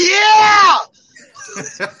 Yeah!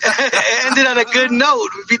 It ended on a good note.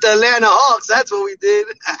 We beat the Atlanta Hawks. That's what we did.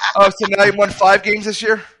 Oh, so now you won 5 games this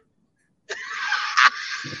year?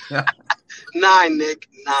 9, Nick.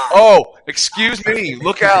 9. Oh, excuse me.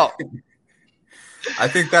 Look out. I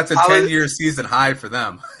think that's a 10-year season high for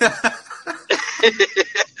them.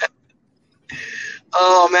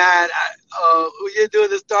 Oh, man. You're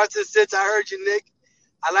doing the starts and sits. I heard you, Nick.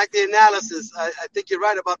 I like the analysis. I think you're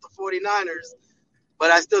right about the 49ers,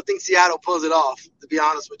 but I still think Seattle pulls it off, to be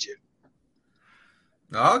honest with you.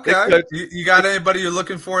 Okay. You got anybody you're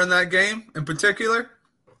looking for in that game in particular?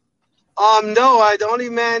 No, the only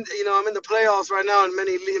man, I'm in the playoffs right now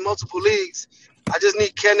in multiple leagues. I just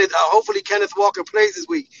need Kenneth. Hopefully Kenneth Walker plays this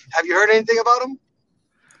week. Have you heard anything about him?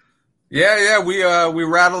 Yeah. We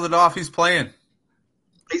rattled it off. He's playing.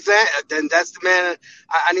 He's playing. Then that's the man.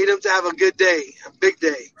 I need him to have a good day, a big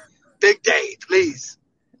day, please.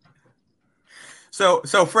 So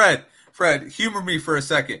Fred, humor me for a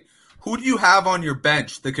second. Who do you have on your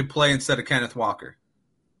bench that could play instead of Kenneth Walker?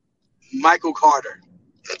 Michael Carter.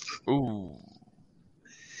 Ooh.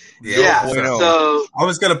 Yeah. So I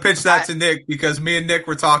was going to pitch that to Nick because me and Nick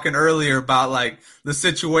were talking earlier about like the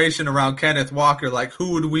situation around Kenneth Walker. Like,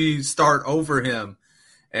 who would we start over him?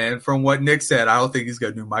 And from what Nick said, I don't think he's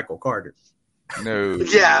going to do Michael Carter. No.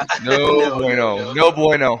 Yeah. No bueno.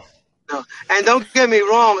 No. And don't get me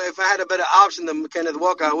wrong. If I had a better option than Kenneth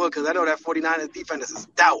Walker, I would, because I know that 49ers defense is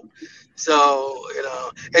stout. So,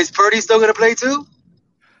 is Purdy still going to play too?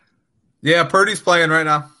 Yeah, Purdy's playing right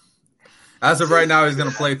now. As of right now, he's going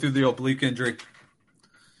to play through the oblique injury.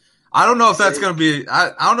 I don't know if that's going to be.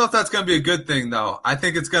 I don't know if that's going to be a good thing though. I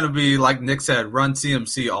think it's going to be like Nick said, run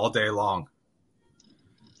CMC all day long.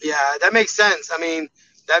 Yeah, that makes sense. I mean,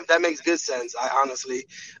 that makes good sense. Honestly.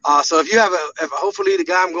 So if you have hopefully the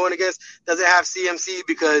guy I'm going against doesn't have CMC,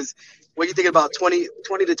 because what do you think about 20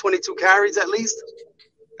 to 22 carries at least?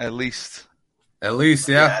 At least,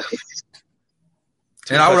 yeah.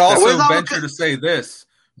 And I would also venture to say this.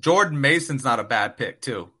 Jordan Mason's not a bad pick,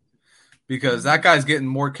 too, because that guy's getting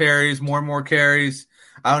more and more carries.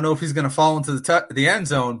 I don't know if he's going to fall into the end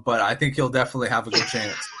zone, but I think he'll definitely have a good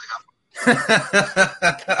chance.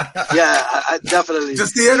 I definitely.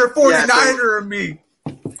 Just the inner 49er of me.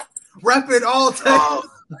 Rep it all day.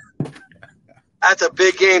 That's a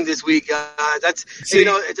big game this week.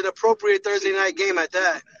 It's an appropriate Thursday night game at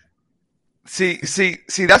that. See,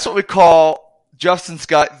 that's what we call Justin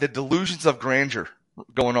Scott, the delusions of grandeur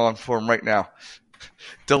going on for him right now.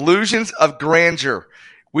 Delusions of grandeur.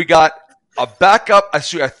 We got a backup, a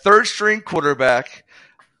third string quarterback,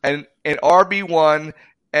 and an RB1,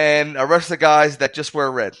 and the rest of the guys that just wear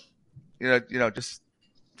red. Just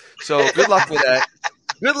so good luck with that.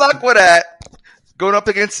 Good luck with that. Going up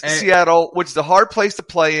against Seattle, which is a hard place to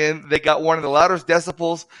play in. They got one of the loudest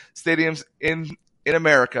decibels stadiums in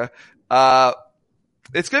America.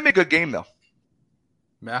 It's going to be a good game, though.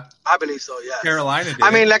 Yeah, I believe so. Yeah, Carolina did.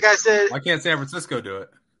 I mean, like I said, why can't San Francisco do it?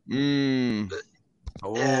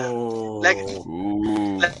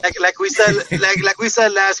 Like we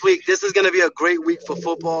said last week, this is going to be a great week for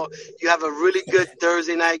football. You have a really good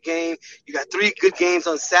Thursday night game. You got 3 good games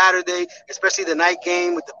on Saturday, especially the night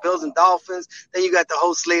game with the Bills and Dolphins. Then you got the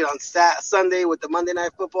whole slate on Sunday with the Monday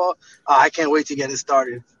Night Football. I can't wait to get it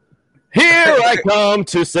started. Here I come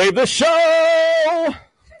to save the show.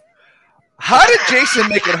 How did Jason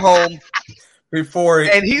make it home before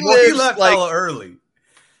he left hella early?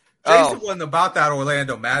 Jason wasn't about that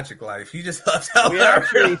Orlando Magic life. He just left hella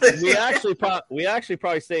early. We actually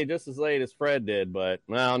probably stayed just as late as Fred did, but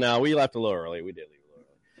no, we left a little early. We did leave a little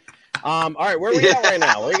early. All right, where are we at right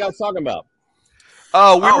now? What are you guys talking about? We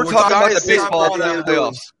were talking about the baseball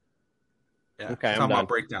playoffs. Yeah, okay, I'm talking done. about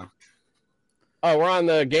breakdown. Oh, we're on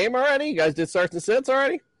the game already? You guys did starts and sits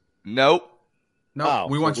already? Nope. No,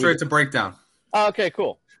 we went straight to breakdown. Oh, okay,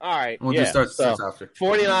 cool. All right. We'll do starts and sits after.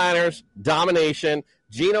 49ers, domination.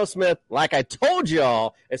 Geno Smith, like I told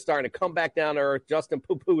y'all, is starting to come back down to earth. Justin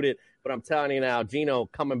poo-pooed it, but I'm telling you now, Geno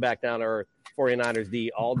coming back down to earth. 49ers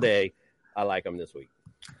D all day. I like him this week.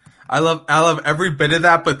 I love every bit of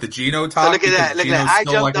that, but the Geno talk. So look at that. Look at that. I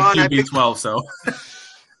jumped on. QB12, so.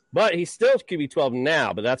 But he's still QB12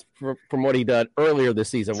 now, but that's from what he did earlier this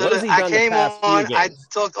season. So what has he done the past few games? I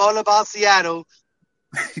talked all about Seattle.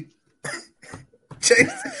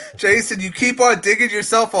 Jason, you keep on digging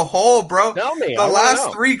yourself a hole, bro. Tell me. The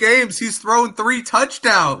last 3 games, he's thrown 3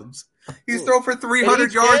 touchdowns. He's thrown for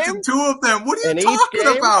 300 yards in 2 of them. What are you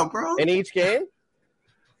talking about, bro? In each game?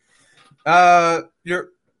 So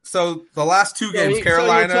the last 2 games,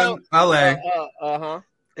 Carolina, LA. No.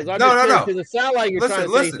 Because it sounds like you're trying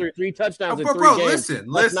to say 3 touchdowns in 3 games.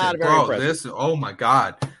 Listen. Oh my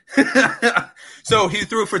God. So he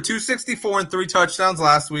threw for 264 and 3 touchdowns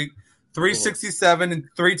last week. 367 and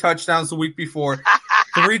 3 touchdowns the week before.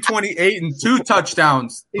 328 and 2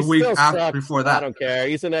 touchdowns the week before that. I don't care.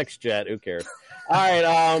 He's an ex-Jet. Who cares? All right.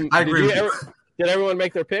 I agree. Did everyone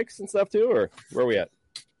make their picks and stuff too, or where are we at?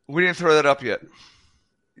 We didn't throw that up yet.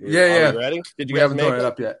 Yeah. Are you ready? Did you we guys haven't make thrown it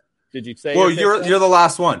up yet. Did you say? Well, you're the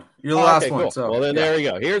last one. You're the last one. Cool. So well, then there we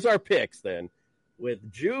go. Here's our picks then.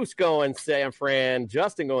 With Juice going San Fran,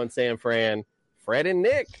 Justin going San Fran, Fred and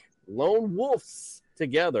Nick Lone Wolves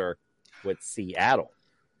together with Seattle.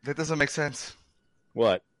 That doesn't make sense.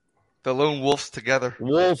 What? The Lone Wolves together.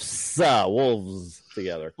 Wolves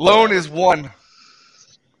together. Lone is 1.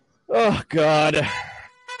 Oh, God.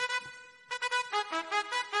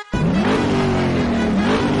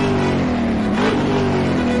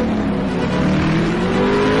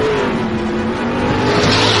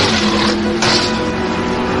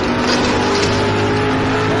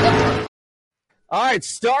 All right,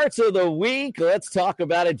 starts of the week. Let's talk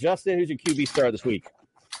about it. Justin, who's your QB star this week?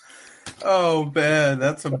 Oh, man,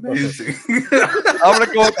 that's amazing. I'm going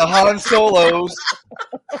to go with the Han Solos.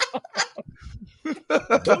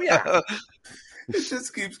 Oh, yeah. It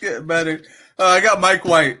just keeps getting better. I got Mike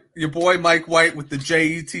White, your boy Mike White with the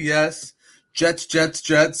JETS.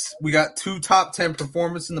 Jets. We got 2 top 10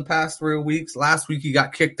 performances in the past 3 weeks. Last week he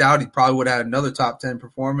got kicked out. He probably would have had another top 10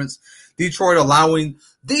 performance. Detroit allowing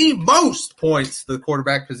the most points to the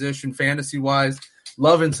quarterback position fantasy-wise.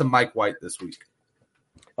 Loving some Mike White this week.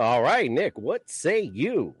 All right, Nick, what say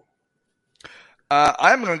you?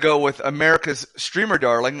 I'm going to go with America's streamer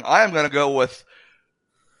darling. I am going to go with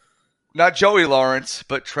not Joey Lawrence,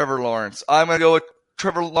 but Trevor Lawrence. I'm going to go with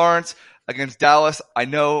Trevor Lawrence against Dallas. I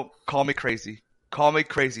know, call me crazy,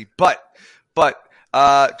 but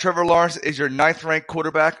Trevor Lawrence is your 9th-ranked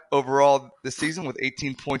quarterback overall this season with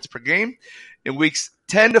 18 points per game. In weeks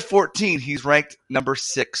 10 to 14, he's ranked number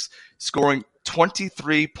 6, scoring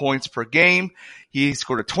 23 points per game. He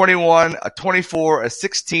scored a 21, a 24, a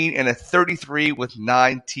 16, and a 33 with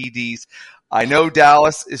 9 TDs. I know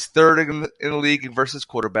Dallas is 3rd in the league versus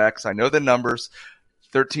quarterbacks. I know the numbers,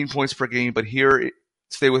 13 points per game, but here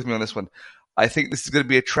stay with me on this one. I think this is going to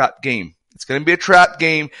be a trap game. It's going to be a trap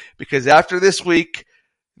game because after this week,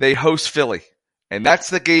 they host Philly. And that's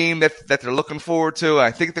the game that they're looking forward to.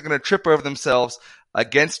 I think they're going to trip over themselves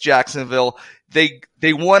against Jacksonville. They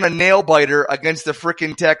won a nail biter against the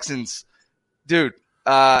freaking Texans. Dude,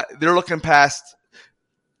 they're looking past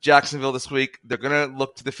Jacksonville this week. They're going to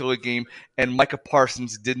look to the Philly game, and Micah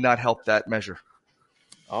Parsons did not help that measure.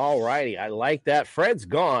 All righty. I like that. Fred's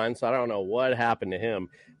gone, so I don't know what happened to him.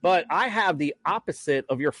 But I have the opposite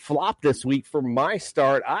of your flop this week for my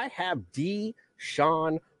start. I have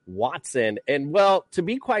Deshaun Watson. And, well, to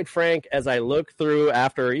be quite frank, as I look through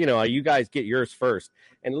after, you guys get yours first,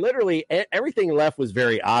 and literally everything left was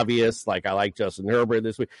very obvious. Like, I like Justin Herbert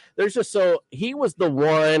this week. He was the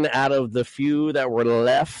one out of the few that were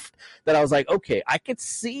left that I was like, okay, I could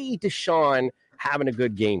see Deshaun having a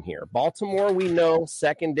good game here. Baltimore, we know,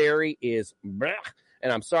 secondary is bleh.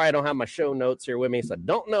 And I'm sorry I don't have my show notes here with me, so I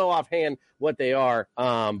don't know offhand what they are,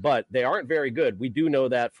 but they aren't very good. We do know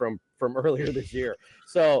that from earlier this year.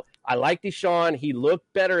 So I like Deshaun. He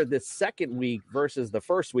looked better this second week versus the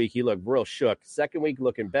first week. He looked real shook. Second week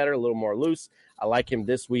looking better, a little more loose. I like him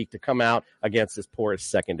this week to come out against this porous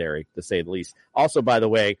secondary, to say the least. Also, by the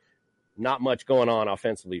way, not much going on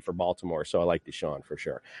offensively for Baltimore, so I like Deshaun for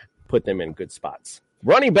sure. Put them in good spots.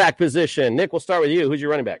 Running back position. Nick, we'll start with you. Who's your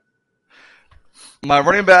running back? My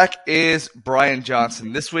running back is Brian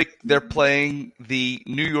Johnson. This week, they're playing the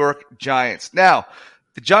New York Giants. Now,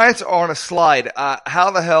 the Giants are on a slide.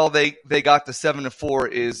 How the hell they got to 7-4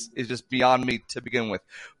 is just beyond me to begin with.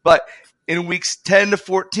 But in weeks 10 to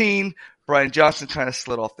 14, Brian Johnson kind of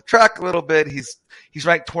slid off the track a little bit. He's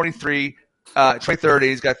ranked 23rd, and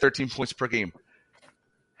he's got 13 points per game.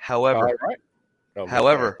 However,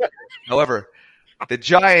 the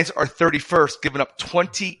Giants are 31st, giving up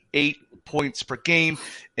 28 points per game,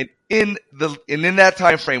 and in that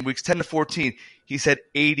time frame, weeks 10 to 14, he's had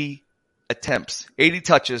 80 attempts, 80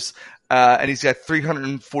 touches, and he's got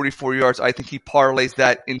 344 yards. I think he parlays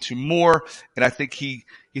that into more, and I think he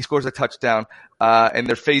scores a touchdown. And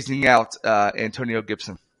they're phasing out Antonio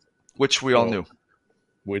Gibson, which we all knew.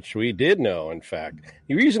 Which we did know, in fact.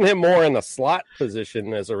 You're using him more in the slot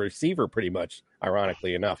position as a receiver, pretty much,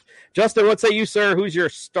 ironically enough. Justin, what say you, sir? Who's your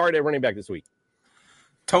start at running back this week?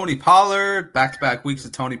 Tony Pollard, back-to-back weeks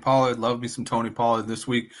of Tony Pollard. Love me some Tony Pollard this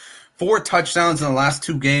week. 4 touchdowns in the last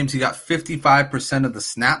 2 games. He got 55% of the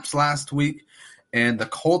snaps last week. And the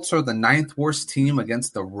Colts are the 9th worst team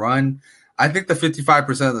against the run. I think the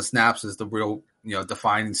 55% of the snaps is the real,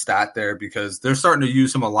 defining stat there because they're starting to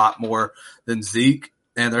use him a lot more than Zeke.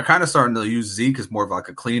 And they're kind of starting to use Zeke as more of like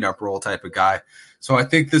a cleanup role type of guy. So I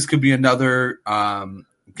think this could be another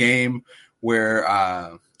game where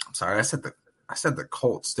I'm sorry, I said the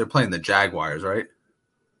Colts. They're playing the Jaguars, right?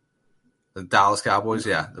 The Dallas Cowboys,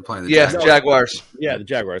 yeah, they're playing the Jaguars. Jaguars. Yeah, the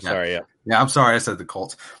Jaguars. Sorry, yeah. I'm sorry, I said the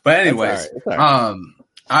Colts. But anyways, all right.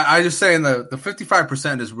 I just saying the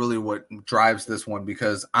 55% is really what drives this one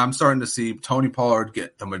because I'm starting to see Tony Pollard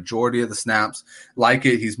get the majority of the snaps. Like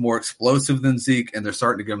it, he's more explosive than Zeke, and they're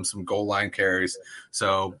starting to give him some goal line carries.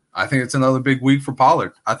 So I think it's another big week for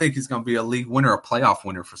Pollard. I think he's going to be a league winner, a playoff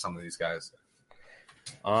winner for some of these guys.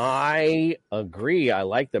 I agree. I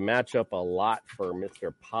like the matchup a lot for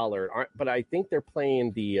Mr. Pollard, but I think they're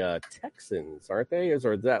playing the Texans, aren't they?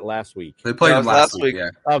 Or is that last week? They played them last week. Yeah.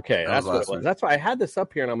 Okay, that's what it was. That's why I had this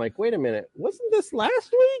up here, and I'm like, wait a minute, wasn't this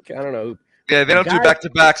last week? I don't know. Yeah, they don't do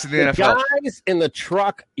back-to-backs in the NFL. Guys in the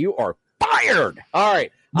truck, you are fired. All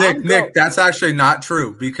right, Nick, that's actually not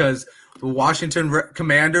true because the Washington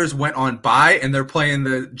Commanders went on bye, and they're playing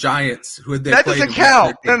the Giants. Who they that doesn't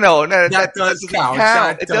count. No, that does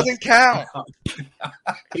count. It doesn't count.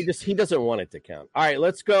 He doesn't want it to count. All right,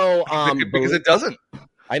 let's go. Because it doesn't.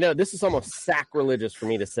 I know this is almost sacrilegious for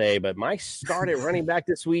me to say, but my start at running back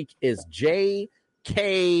this week is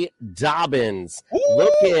J.K. Dobbins. Ooh.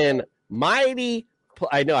 Looking mighty.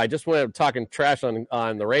 I know. I just went up talking trash on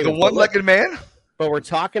the Ravens. The one-legged man. But we are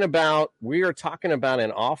talking about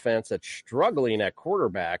an offense that's struggling at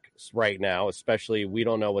quarterback right now, especially we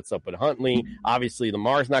don't know what's up with Huntley. Obviously,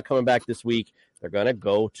 Lamar's not coming back this week. They're going to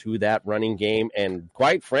go to that running game. And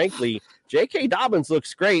quite frankly, J.K. Dobbins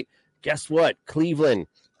looks great. Guess what? Cleveland,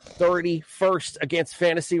 31st against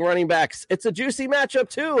fantasy running backs. It's a juicy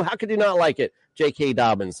matchup, too. How could you not like it? J.K.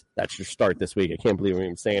 Dobbins, that's your start this week. I can't believe I'm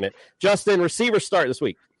even saying it. Justin, receiver start this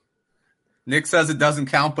week. Nick says it doesn't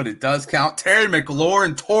count, but it does count. Terry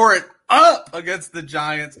McLaurin tore it up against the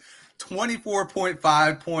Giants,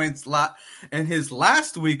 24.5 points in his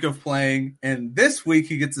last week of playing. And this week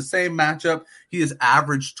he gets the same matchup. He has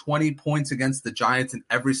averaged 20 points against the Giants in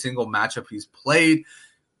every single matchup he's played.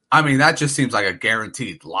 I mean, that just seems like a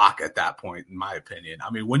guaranteed lock at that point, in my opinion.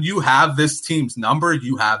 I mean, when you have this team's number,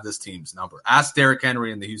 you have this team's number. Ask Derrick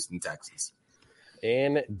Henry and the Houston Texans.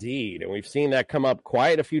 Indeed. And we've seen that come up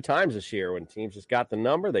quite a few times this year when teams just got the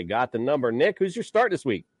number. They got the number. Nick, who's your start this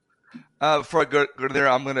week? Before I go there,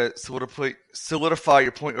 I'm going to solidify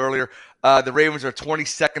your point earlier. The Ravens are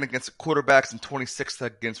 22nd against quarterbacks and 26th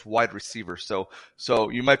against wide receivers. So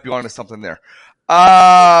you might be onto something there.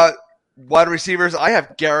 Wide receivers, I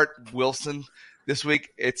have Garrett Wilson this week.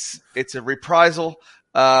 It's a reprisal,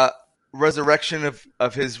 resurrection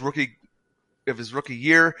of his rookie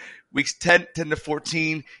year. Weeks 10 to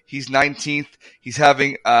 14, he's 19th. He's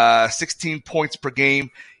having 16 points per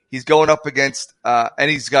game. He's going up against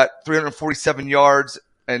and he's got 347 yards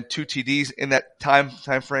and 2 TDs in that time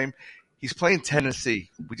frame. He's playing Tennessee.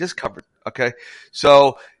 We just covered. Okay,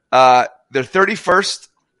 so they're 31st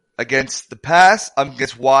against the pass,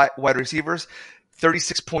 against wide receivers,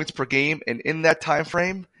 36 points per game, and in that time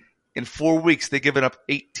frame, in 4 weeks, they've given up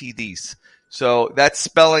 8 TDs. So that's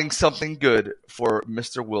spelling something good for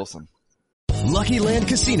Mr. Wilson. Lucky Land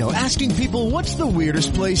Casino, asking people, what's the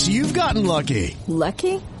weirdest place you've gotten lucky?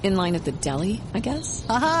 Lucky? In line at the deli, I guess?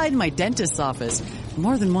 Aha, in my dentist's office.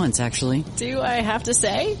 More than once, actually. Do I have to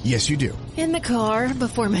say? Yes, you do. In the car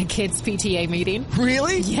before my kids' PTA meeting.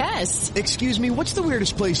 Really? Yes. Excuse me, what's the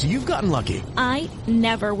weirdest place you've gotten lucky? I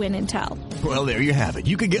never win and tell. Well, there you have it.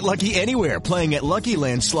 You can get lucky anywhere, playing at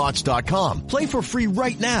LuckyLandSlots.com. Play for free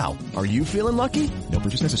right now. Are you feeling lucky? No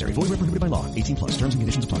purchase necessary. Void where prohibited by law. 18+. Terms and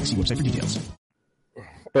conditions apply. See website for details.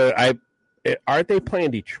 But aren't they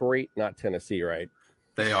playing Detroit, not Tennessee, right?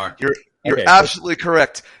 They are. You're Okay, absolutely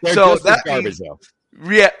correct. They're So just as that garbage, means, though.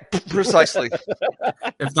 yeah, precisely.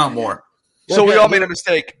 If not more. So we Okay, all made a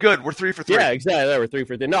mistake. Good. We're 3 for 3. Yeah, exactly. We're 3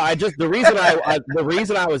 for 3. No, the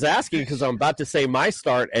reason I was asking because I'm about to say my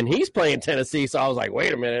start, and he's playing Tennessee, so I was like,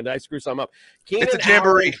 wait a minute, did I screw something up? It's a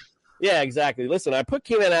jamboree. Allen, yeah, exactly. Listen, I put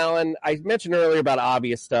Keenan Allen. I mentioned earlier about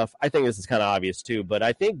obvious stuff. I think this is kind of obvious too, but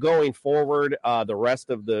I think going forward, the rest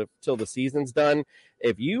of till the season's done,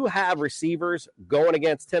 if you have receivers going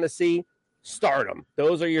against Tennessee, start them.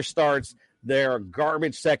 Those are your starts. They're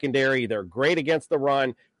garbage secondary. They're great against the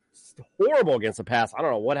run. Horrible against the pass. I don't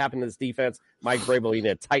know what happened to this defense. Mike Vrabel, you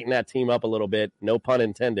need to tighten that team up a little bit. No pun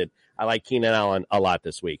intended. I like Keenan Allen a lot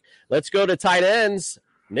this week. Let's go to tight ends.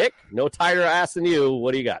 Nick, no tighter ass than you.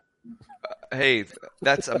 What do you got? Hey,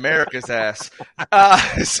 that's America's ass.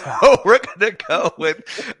 So we're going to go with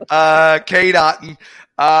Cade Otton.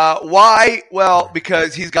 Why? Well,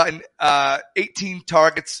 because he's gotten 18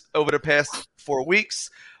 targets over the past 4 weeks.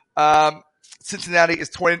 Cincinnati is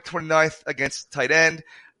 29th against tight end.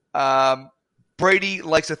 Brady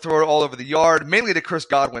likes to throw it all over the yard, mainly to Chris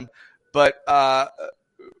Godwin. But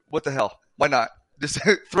what the hell? Why not? Just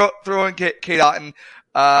throw in Cade Otton.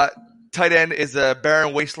 Tight end is a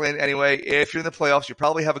barren wasteland anyway. If you're in the playoffs, you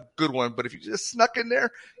probably have a good one. But if you just snuck in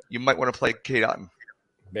there, you might want to play Cade Otton.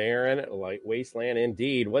 Barren, like wasteland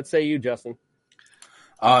indeed. What say you, Justin?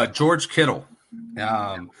 George Kittle.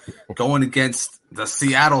 Going against the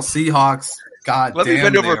Seattle Seahawks. God Let me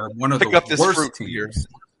damn, bend they over, are one of pick the up this worst fruit teams.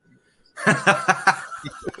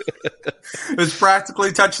 It was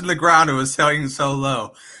practically touching the ground. It was hanging so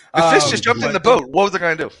low. The fish just jumped in the boat. What was I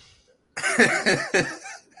going to do?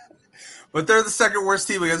 But they're the second worst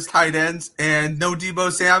team against tight ends, and no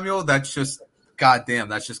Deebo Samuel. That's just goddamn.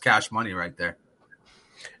 That's just cash money right there.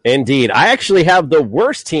 Indeed. I actually have the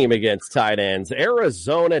worst team against tight ends.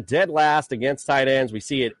 Arizona, dead last against tight ends. We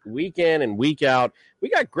see it week in and week out. We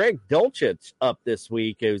got Greg Dulcich up this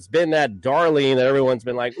week. It's been that darling that everyone's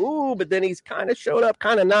been like, ooh, but then he's kind of showed up,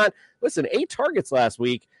 kind of not. Listen, 8 targets last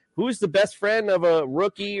week. Who's the best friend of a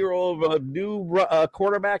rookie or of a new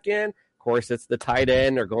quarterback in? Of course, it's the tight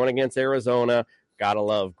end. They're going against Arizona. Gotta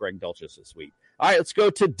love Greg Dulcich this week. All right, let's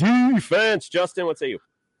go to defense. Justin, what say you?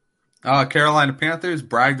 Carolina Panthers,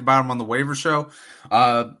 bragged about them on the waiver show.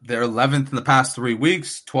 They're 11th in the past 3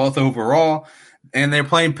 weeks, 12th overall, and they're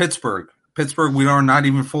playing Pittsburgh. Pittsburgh, we are not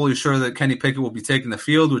even fully sure that Kenny Pickett will be taking the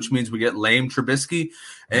field, which means we get lame Trubisky,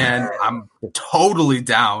 and I'm totally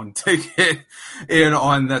down to get in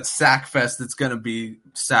on that sack fest that's going to be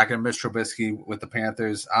sacking Mitch Trubisky with the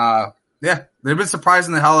Panthers. Yeah, they've been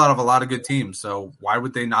surprising the hell out of a lot of good teams, so why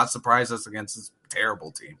would they not surprise us against this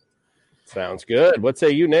terrible team? Sounds good. What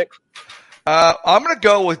say you, Nick? I'm going to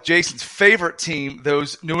go with Jason's favorite team,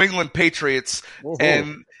 those New England Patriots,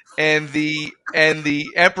 and the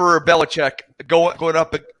Emperor Belichick going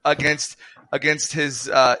up against his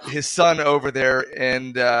son over there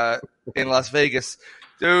and in Las Vegas.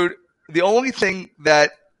 Dude, the only thing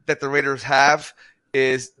that the Raiders have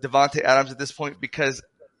is Devontae Adams at this point, because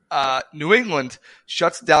New England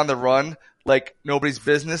shuts down the run like nobody's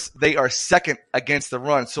business. They are second against the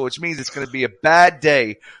run, so which means it's going to be a bad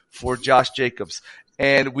day for Josh Jacobs.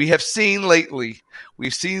 And we have seen lately,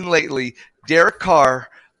 Derek Carr,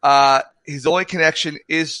 his only connection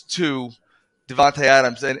is to Devontae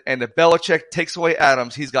Adams. And if Belichick takes away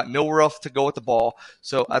Adams, he's got nowhere else to go with the ball.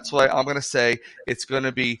 So that's why I'm going to say it's going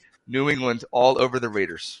to be New England all over the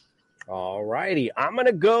Raiders. All righty. I'm going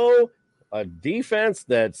to go a defense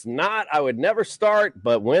that's not, I would never start,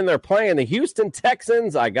 but when they're playing the Houston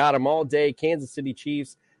Texans, I got them all day. Kansas City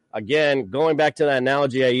Chiefs. Again, going back to that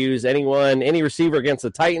analogy I use, any receiver against the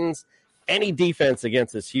Titans, any defense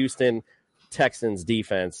against this Houston Texans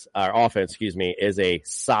offense, is a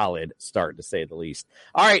solid start, to say the least.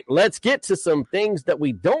 All right, let's get to some things that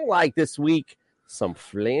we don't like this week. Some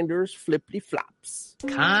Flanders flippity-flops.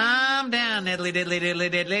 Calm down, diddly, diddly,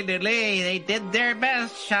 diddly, diddly, diddly. They did their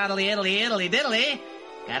best, shoddily, iddly, iddly, diddly.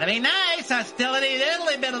 Gotta be nice, hostility,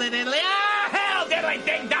 diddly, diddly, diddly. Ah, hell, diddly,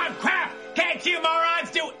 ding, dong, crap. Can't you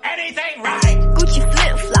morons do anything right? Gucci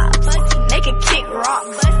flip-flops, make a kick rock.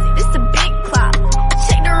 This a big clock.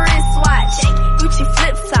 Check the wristwatch. Gucci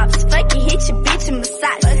flip-flops, fuck it, hit your bitch and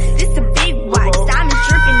massage. This a big watch, diamonds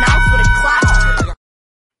dripping off with a clock.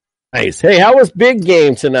 Nice. Hey, how was big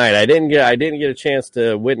game tonight? I didn't get a chance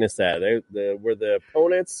to witness that. Were the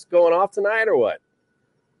opponents going off tonight or what?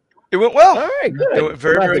 It went well. All right, good. It went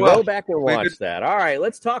very, very well. Go back and watch that. All right,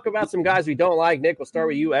 let's talk about some guys we don't like. Nick, we'll start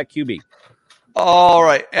with you at QB. All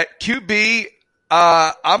right, at QB,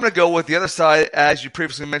 I'm going to go with the other side, as you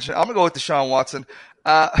previously mentioned. I'm going to go with Deshaun Watson.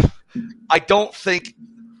 I don't think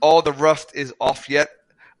all the rust is off yet.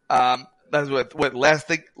 That's what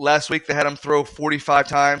last week they had him throw 45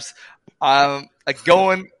 times.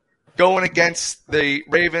 Going against the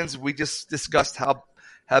Ravens, we just discussed how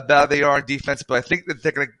bad they are on defense, but I think that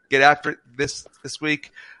they're going to get after it this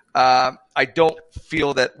week. I don't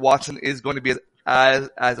feel that Watson is going to be as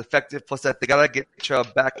effective. Plus, that they got to get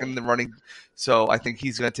Chubb back in the running, so I think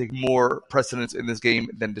he's going to take more precedence in this game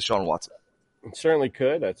than Deshaun Watson. It certainly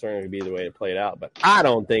could. That's certainly be the way to play it out, but I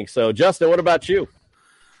don't think so. Justin, what about you?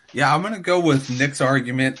 Yeah, I'm going to go with Nick's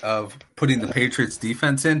argument of putting the Patriots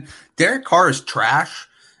defense in. Derek Carr is trash,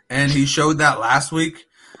 and he showed that last week.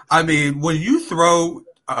 I mean, when you throw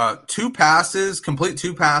complete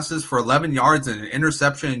two passes for 11 yards and an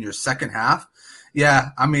interception in your second half, yeah,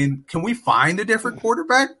 I mean, can we find a different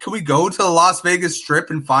quarterback? Can we go to the Las Vegas Strip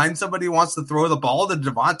and find somebody who wants to throw the ball to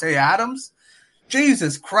Devontae Adams?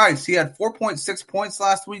 Jesus Christ, he had 4.6 points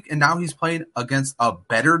last week, and now he's playing against a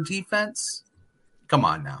better defense? Come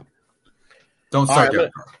on now. Don't start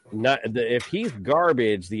Derek Carr. If he's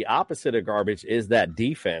garbage, the opposite of garbage is that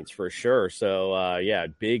defense for sure. So,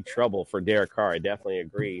 big trouble for Derek Carr. I definitely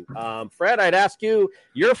agree. Fred, I'd ask you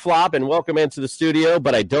your flop, and welcome into the studio,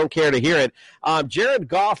 but I don't care to hear it. Jared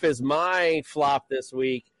Goff is my flop this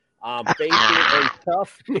week. Facing a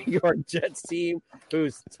tough New York Jets team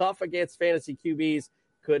who's tough against fantasy QBs.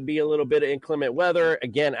 Could be a little bit of inclement weather.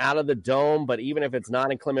 Again, out of the dome, but even if it's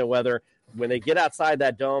not inclement weather, when they get outside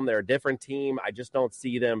that dome, they're a different team. I just don't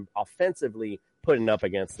see them offensively putting up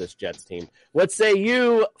against this Jets team. What say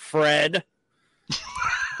you, Fred?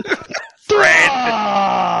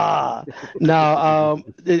 No,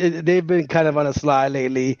 they've been kind of on a slide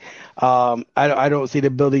lately. I don't see the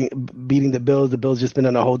beating the Bills. The Bills just been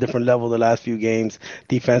on a whole different level the last few games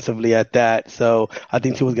defensively at that. So I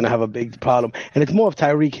think Tua's going to have a big problem. And it's more of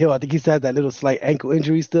Tyreek Hill. I think he's had that little slight ankle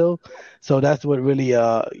injury still. So that's what really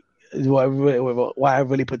why I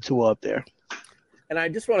really put Tua up there. And I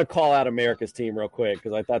just want to call out America's team real quick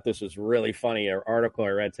because I thought this was really funny. An article I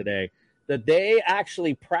read today that they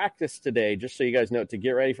actually practiced today, just so you guys know, to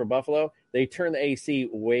get ready for Buffalo. They turned the AC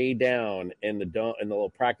way down in the dome, in the little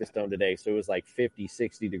practice dome today, so it was like 50,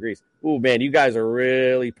 60 degrees. Ooh, man, you guys are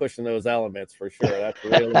really pushing those elements for sure. That's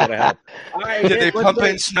really going to help. All right, did they pump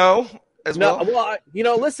in snow? Well,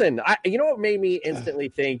 listen, you know what made me instantly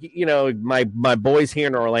think, my boys here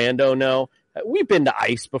in Orlando know we've been to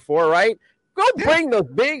ice before, right? Go bring those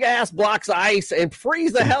big ass blocks of ice and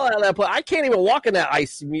freeze the hell out of that place. I can't even walk in that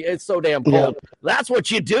ice. It's so damn cold. Yeah. That's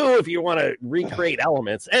what you do if you want to recreate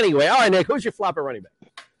elements. Anyway, all right, Nick, who's your flop at running back?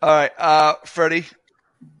 All right, Freddie,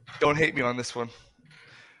 don't hate me on this one.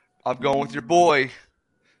 I'm going with your boy,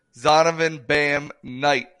 Zonovan Bam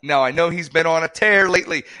Knight. Now, I know he's been on a tear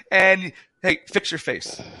lately, and hey, fix your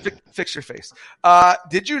face. Fix your face.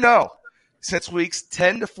 Did you know, since weeks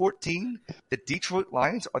 10 to 14, the Detroit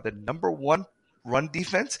Lions are the number one run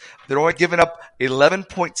defense? They're only giving up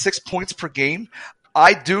 11.6 points per game.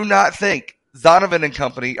 I do not think Zonovan and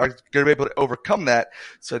company are going to be able to overcome that.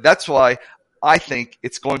 So that's why I think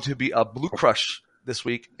it's going to be a blue crush this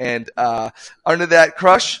week. And under that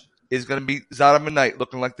crush is going to be Zonovan Knight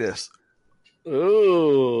looking like this.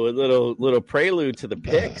 Ooh, a little prelude to the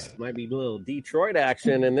picks. Might be a little Detroit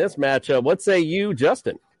action in this matchup. What say you,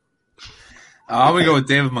 Justin? I'm going to go with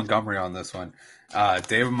David Montgomery on this one.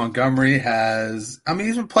 David Montgomery he's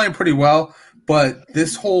been playing pretty well, but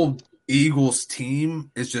this whole Eagles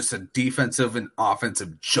team is just a defensive and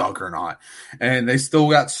offensive juggernaut. And they still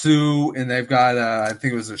got Sue, and they've got, I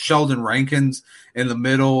think it was Sheldon Rankins in the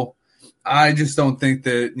middle. I just don't think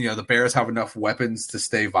that, the Bears have enough weapons to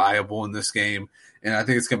stay viable in this game. And I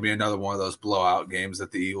think it's going to be another one of those blowout games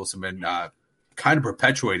that the Eagles have been kind of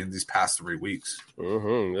perpetuating these past 3 weeks.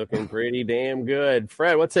 Mm-hmm. Looking pretty damn good.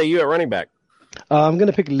 Fred, what say you at running back? I'm going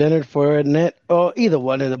to pick Leonard Fournette, or either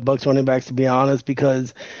one of the Bucs running backs, to be honest,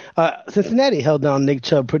 because Cincinnati held down Nick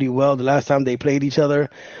Chubb pretty well the last time they played each other.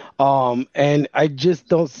 And I just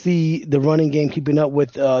don't see the running game keeping up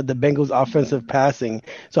with the Bengals' offensive passing.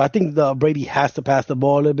 So I think Brady has to pass the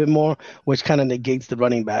ball a little bit more, which kind of negates the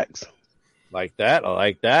running backs. Like that. I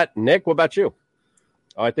like that. Nick, what about you?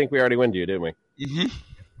 Oh, I think we already went to you, didn't we?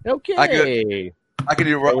 Mm-hmm. Okay. I can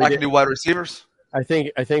do wide receivers. I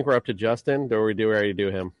think we're up to Justin. Or we already do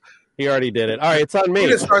him? He already did it. All right, it's on me. You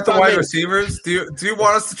can start the wide receivers. Do you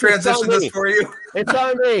want us to transition this for you? It's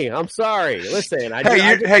on me. I'm sorry. Listen,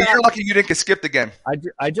 you're lucky you didn't get skipped again.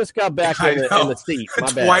 I just got back in the seat.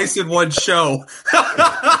 My bad. Twice in one show.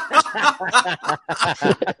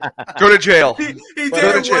 Go to jail. He did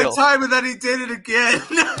it one time and then he did it again.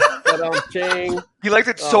 He liked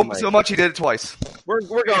it so much he did it twice. We're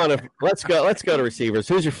going to let's go to receivers.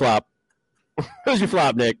 Who's your flop? Who's your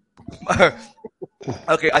flop, Nick?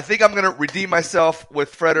 Okay, I think I'm going to redeem myself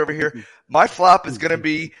with Fred over here. My flop is going to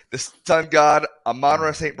be the sun god,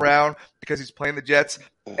 Amon-Ra St. Brown, because he's playing the Jets.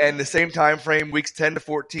 And the same time frame, weeks 10 to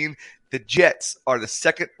 14, the Jets are the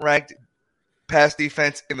second-ranked pass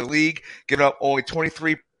defense in the league, giving up only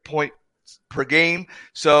 23 points per game.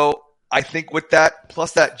 So I think with that,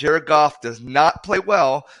 plus that Jared Goff does not play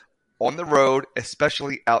well on the road,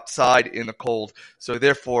 especially outside in the cold. So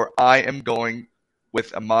therefore, I am going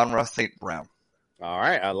with Amon-Ra St. Brown. All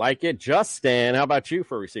right, I like it. Justin, how about you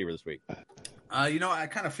for receiver this week? I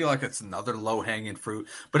kind of feel like it's another low-hanging fruit.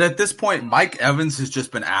 But at this point, Mike Evans has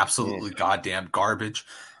just been absolutely goddamn garbage.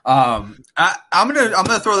 I'm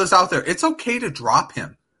gonna throw this out there. It's okay to drop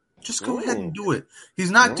him. Just go ahead and do it.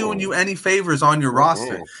 He's not doing you any favors on your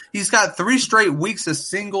roster. He's got 3 straight weeks of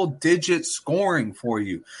single-digit scoring for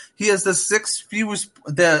you. He has the 6th fewest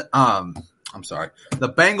the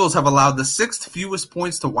Bengals have allowed the 6th fewest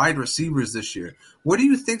points to wide receivers this year. What do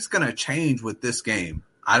you think's going to change with this game?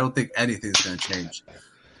 I don't think anything's going to change.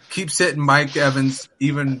 Keep sitting Mike Evans,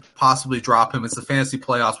 even possibly drop him. It's the fantasy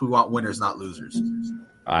playoffs. We want winners, not losers.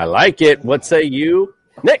 I like it. What say you,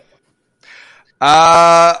 Nick? We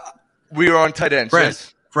are on tight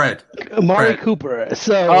ends. Fred. Amari Cooper. I'm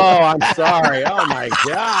sorry. Oh, my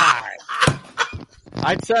God.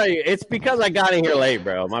 I tell you, it's because I got in here late,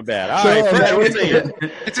 bro. My bad. All right, Fred,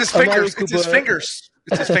 it's his fingers. It's his fingers.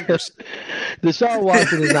 It's his fingers. Deshaun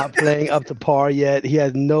Watson is not playing up to par yet. He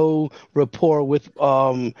has no rapport with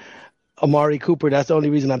Amari Cooper. That's the only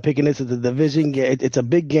reason I'm picking this. It's a division game. It's a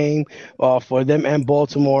big game for them and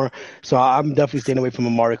Baltimore. So I'm definitely staying away from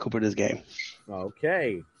Amari Cooper this game.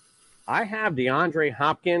 Okay. I have DeAndre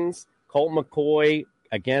Hopkins, Colt McCoy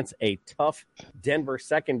against a tough Denver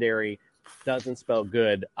secondary. Doesn't spell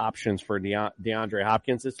good options for DeAndre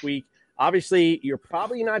Hopkins this week. Obviously, you're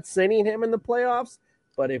probably not sending him in the playoffs,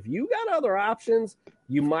 but if you got other options,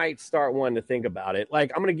 you might start wanting to think about it.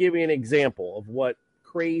 Like, I'm going to give you an example of what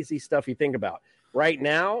crazy stuff you think about. Right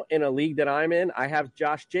now, in a league that I'm in, I have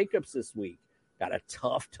Josh Jacobs this week. Got a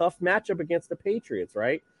tough matchup against the Patriots,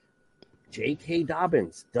 right? J.K.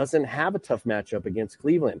 Dobbins doesn't have a tough matchup against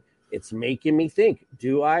Cleveland. It's making me think,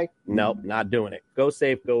 do I? Nope, not doing it. Go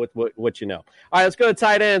safe. Go with what you know. All right, let's go to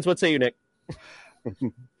tight ends. What say you, Nick?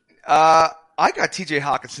 I got T.J.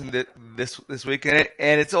 Hawkinson this week, and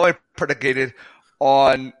it's only predicated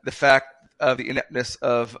on the fact of the ineptness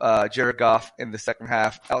of Jared Goff in the second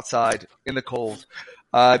half outside in the cold.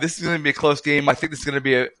 This is going to be a close game. I think this is going to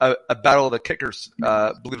be a battle of the kickers,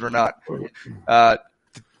 believe it or not.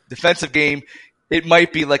 Defensive game, it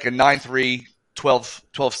might be like a 9-3,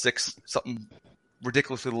 12-6, something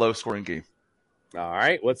ridiculously low-scoring game. All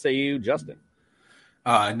right. What say you, Justin?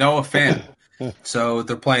 Noah Fant. So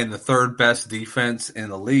they're playing the 3rd best defense in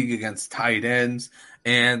the league against tight ends.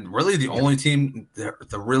 And really the only team,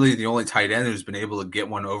 the only tight end who's been able to get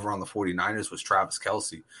one over on the 49ers was Travis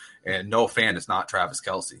Kelce. And Noah Fant is not Travis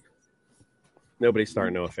Kelce. Nobody's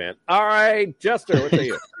starting Noah Fant. All right, Justin, what say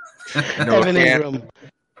you? Evan Ingram.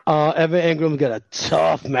 Evan Ingram's got a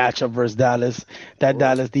tough matchup versus Dallas. That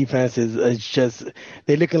Dallas defense is just,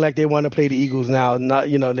 they're looking like they want to play the Eagles now. Not,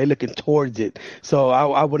 they're looking towards it. So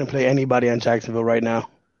I wouldn't play anybody on Jacksonville right now.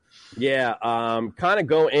 Yeah, kind of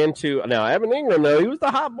go into now. Evan Ingram, though, he was the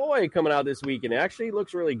hot boy coming out this week, and it actually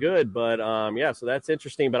looks really good. But yeah, so that's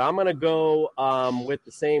interesting. But I'm gonna go with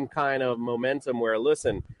the same kind of momentum where,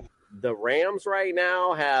 listen, the Rams right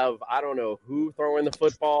now have, I don't know who throwing the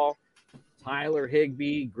football. Tyler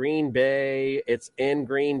Higbee, Green Bay. It's in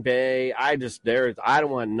Green Bay. I don't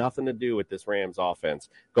want nothing to do with this Rams offense.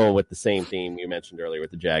 Going with the same theme you mentioned earlier with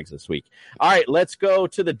the Jags this week. All right, let's go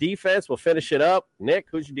to the defense. We'll finish it up. Nick,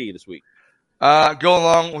 who's your D this week? Go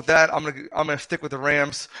along with that. I'm gonna stick with the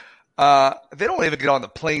Rams. They don't even get on the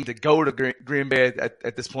plane to go to Green Bay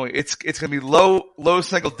at this point. It's gonna be low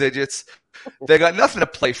single digits. They got nothing to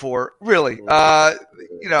play for, really.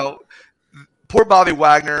 Poor Bobby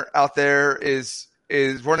Wagner out there is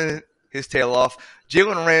running his tail off.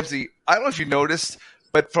 Jalen Ramsey, I don't know if you noticed,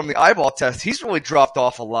 but from the eyeball test, he's really dropped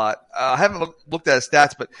off a lot. I haven't looked at his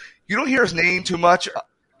stats, but you don't hear his name too much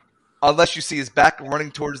unless you see his back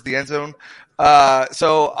running towards the end zone.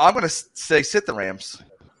 So I'm going to say sit the Rams.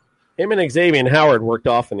 Him and Xavier Howard worked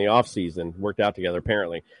off in the offseason, worked out together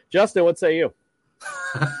apparently. Justin, what say you?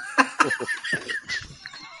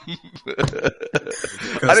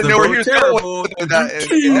 I didn't know where he was going with that.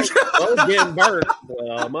 Both getting burnt.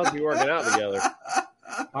 Must be working out together.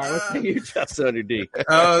 All right, let's say you, Justin, under D.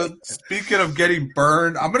 Speaking of getting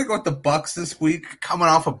burned, I'm going to go with the Bucs this week, coming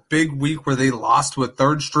off a big week where they lost to a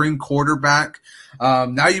third-string quarterback.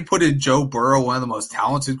 Now you put in Joe Burrow, one of the most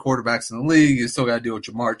talented quarterbacks in the league. You still got to deal with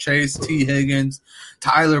Jamar Chase, T. Higgins,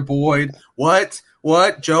 Tyler Boyd. What?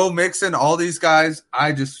 Joe Mixon, all these guys.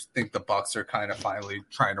 I just think the Bucs are kind of finally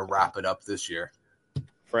trying to wrap it up this year.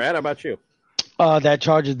 Fred, how about you? That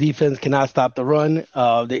Chargers defense cannot stop the run.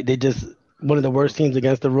 They just one of the worst teams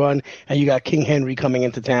against the run, and you got King Henry coming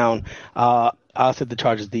into town. I'll set the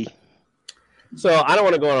Chargers D. So I don't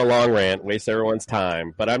want to go on a long rant, waste everyone's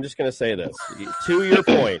time, but I'm just going to say this. To your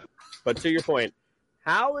point,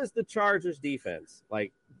 how is the Chargers defense?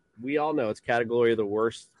 Like, we all know it's category of the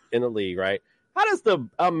worst in the league, right? How does the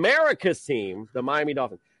America's team, the Miami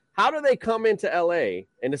Dolphins, how do they come into L.A.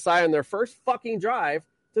 and decide on their first fucking drive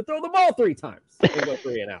to throw the ball 3 times and go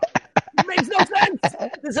 3 and out? It makes no sense.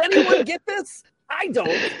 Does anyone get this? I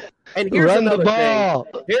don't. And here's another thing.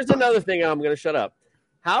 Here's another thing. I'm going to shut up.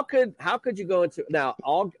 How could you go into now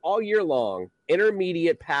all year long?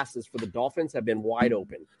 Intermediate passes for the Dolphins have been wide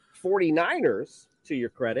open. 49ers, to your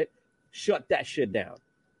credit, shut that shit down.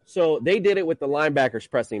 So they did it with the linebackers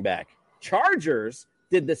pressing back. Chargers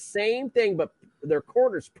did the same thing, but their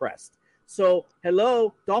corners pressed. So,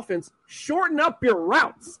 hello, Dolphins, shorten up your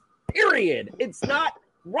routes, period. It's not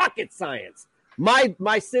rocket science.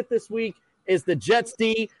 My sit this week is the Jets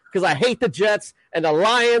D because I hate the Jets and the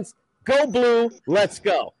Lions. Go blue, let's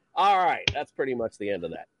go. All right, that's pretty much the end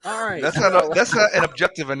of that. All right, that's not an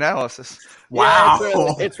objective analysis. Wow,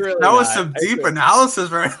 yeah, it's really that was some deep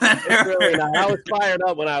analysis right there. It's really not. I was fired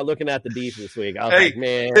up when I was looking at the D's this week. I was like,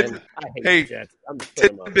 man, I hate the Jets. I'm just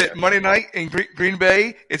putting them up there. Monday night in Green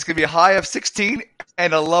Bay, it's going to be a high of 16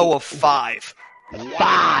 and a low of 5.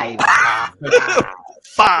 5. Wow.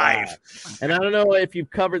 And I don't know if you've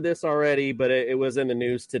covered this already, but it was in the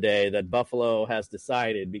news today that Buffalo has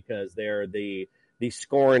decided, because they're the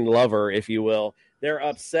scorned lover, if you will, they're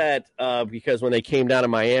upset because when they came down to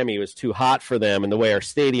Miami, it was too hot for them, and the way our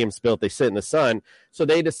stadium's built, they sit in the sun. So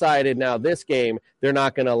they decided now this game, they're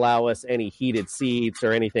not going to allow us any heated seats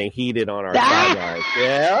or anything heated on our sidelines.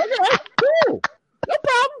 Yeah, okay, cool. No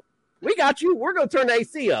problem. We got you. We're going to turn the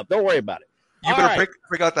AC up. Don't worry about it. You better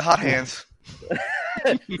break out the hot hands.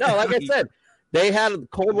 No, like I said, they had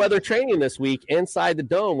cold weather training this week inside the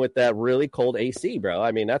dome with that really cold AC, bro.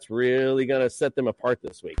 I mean, that's really going to set them apart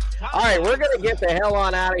this week. All right, we're going to get the hell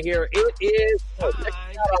on out of here. It is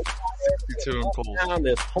down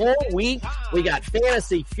this whole week. We got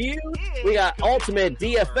Fantasy Feud. We got Ultimate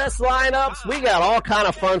DFS lineups. We got all kind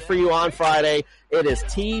of fun for you on Friday. It is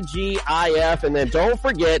TGIF. And then don't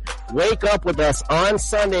forget, wake up with us on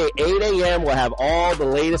Sunday, 8 a.m. We'll have all the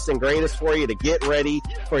latest and greatest for you to get ready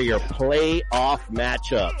for your playoff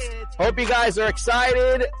matchups. Hope you guys are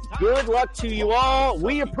excited. Good luck to you all.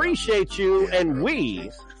 We appreciate you, and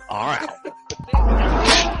we are out.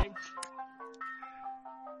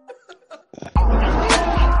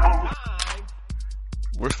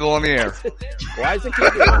 We're still on the air. Why is it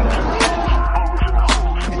keep doing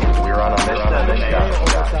We're on a mission.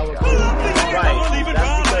 Right.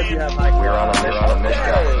 That's because you have like We're on a mission.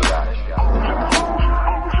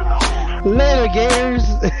 Later, gamers.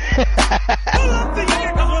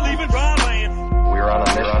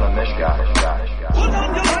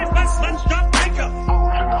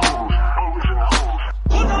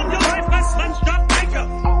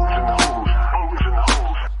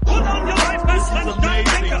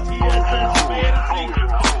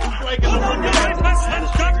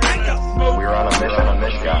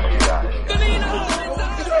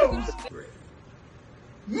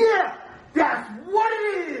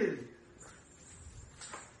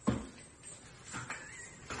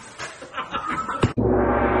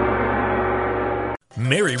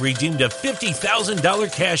 Mary redeemed a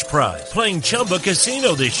 $50,000 cash prize playing Chumba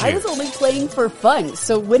Casino this year. I was only playing for fun,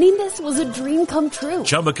 so winning this was a dream come true.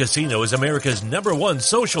 Chumba Casino is America's #1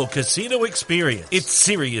 social casino experience. It's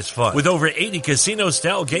serious fun. With over 80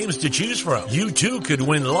 casino-style games to choose from, you too could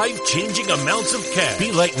win life-changing amounts of cash.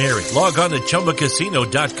 Be like Mary. Log on to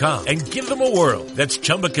ChumbaCasino.com and give them a whirl. That's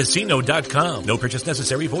ChumbaCasino.com. No purchase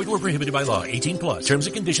necessary. Void where prohibited by law. 18+. Terms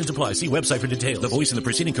and conditions apply. See website for details. The voice in the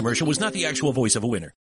preceding commercial was not the actual voice of a winner.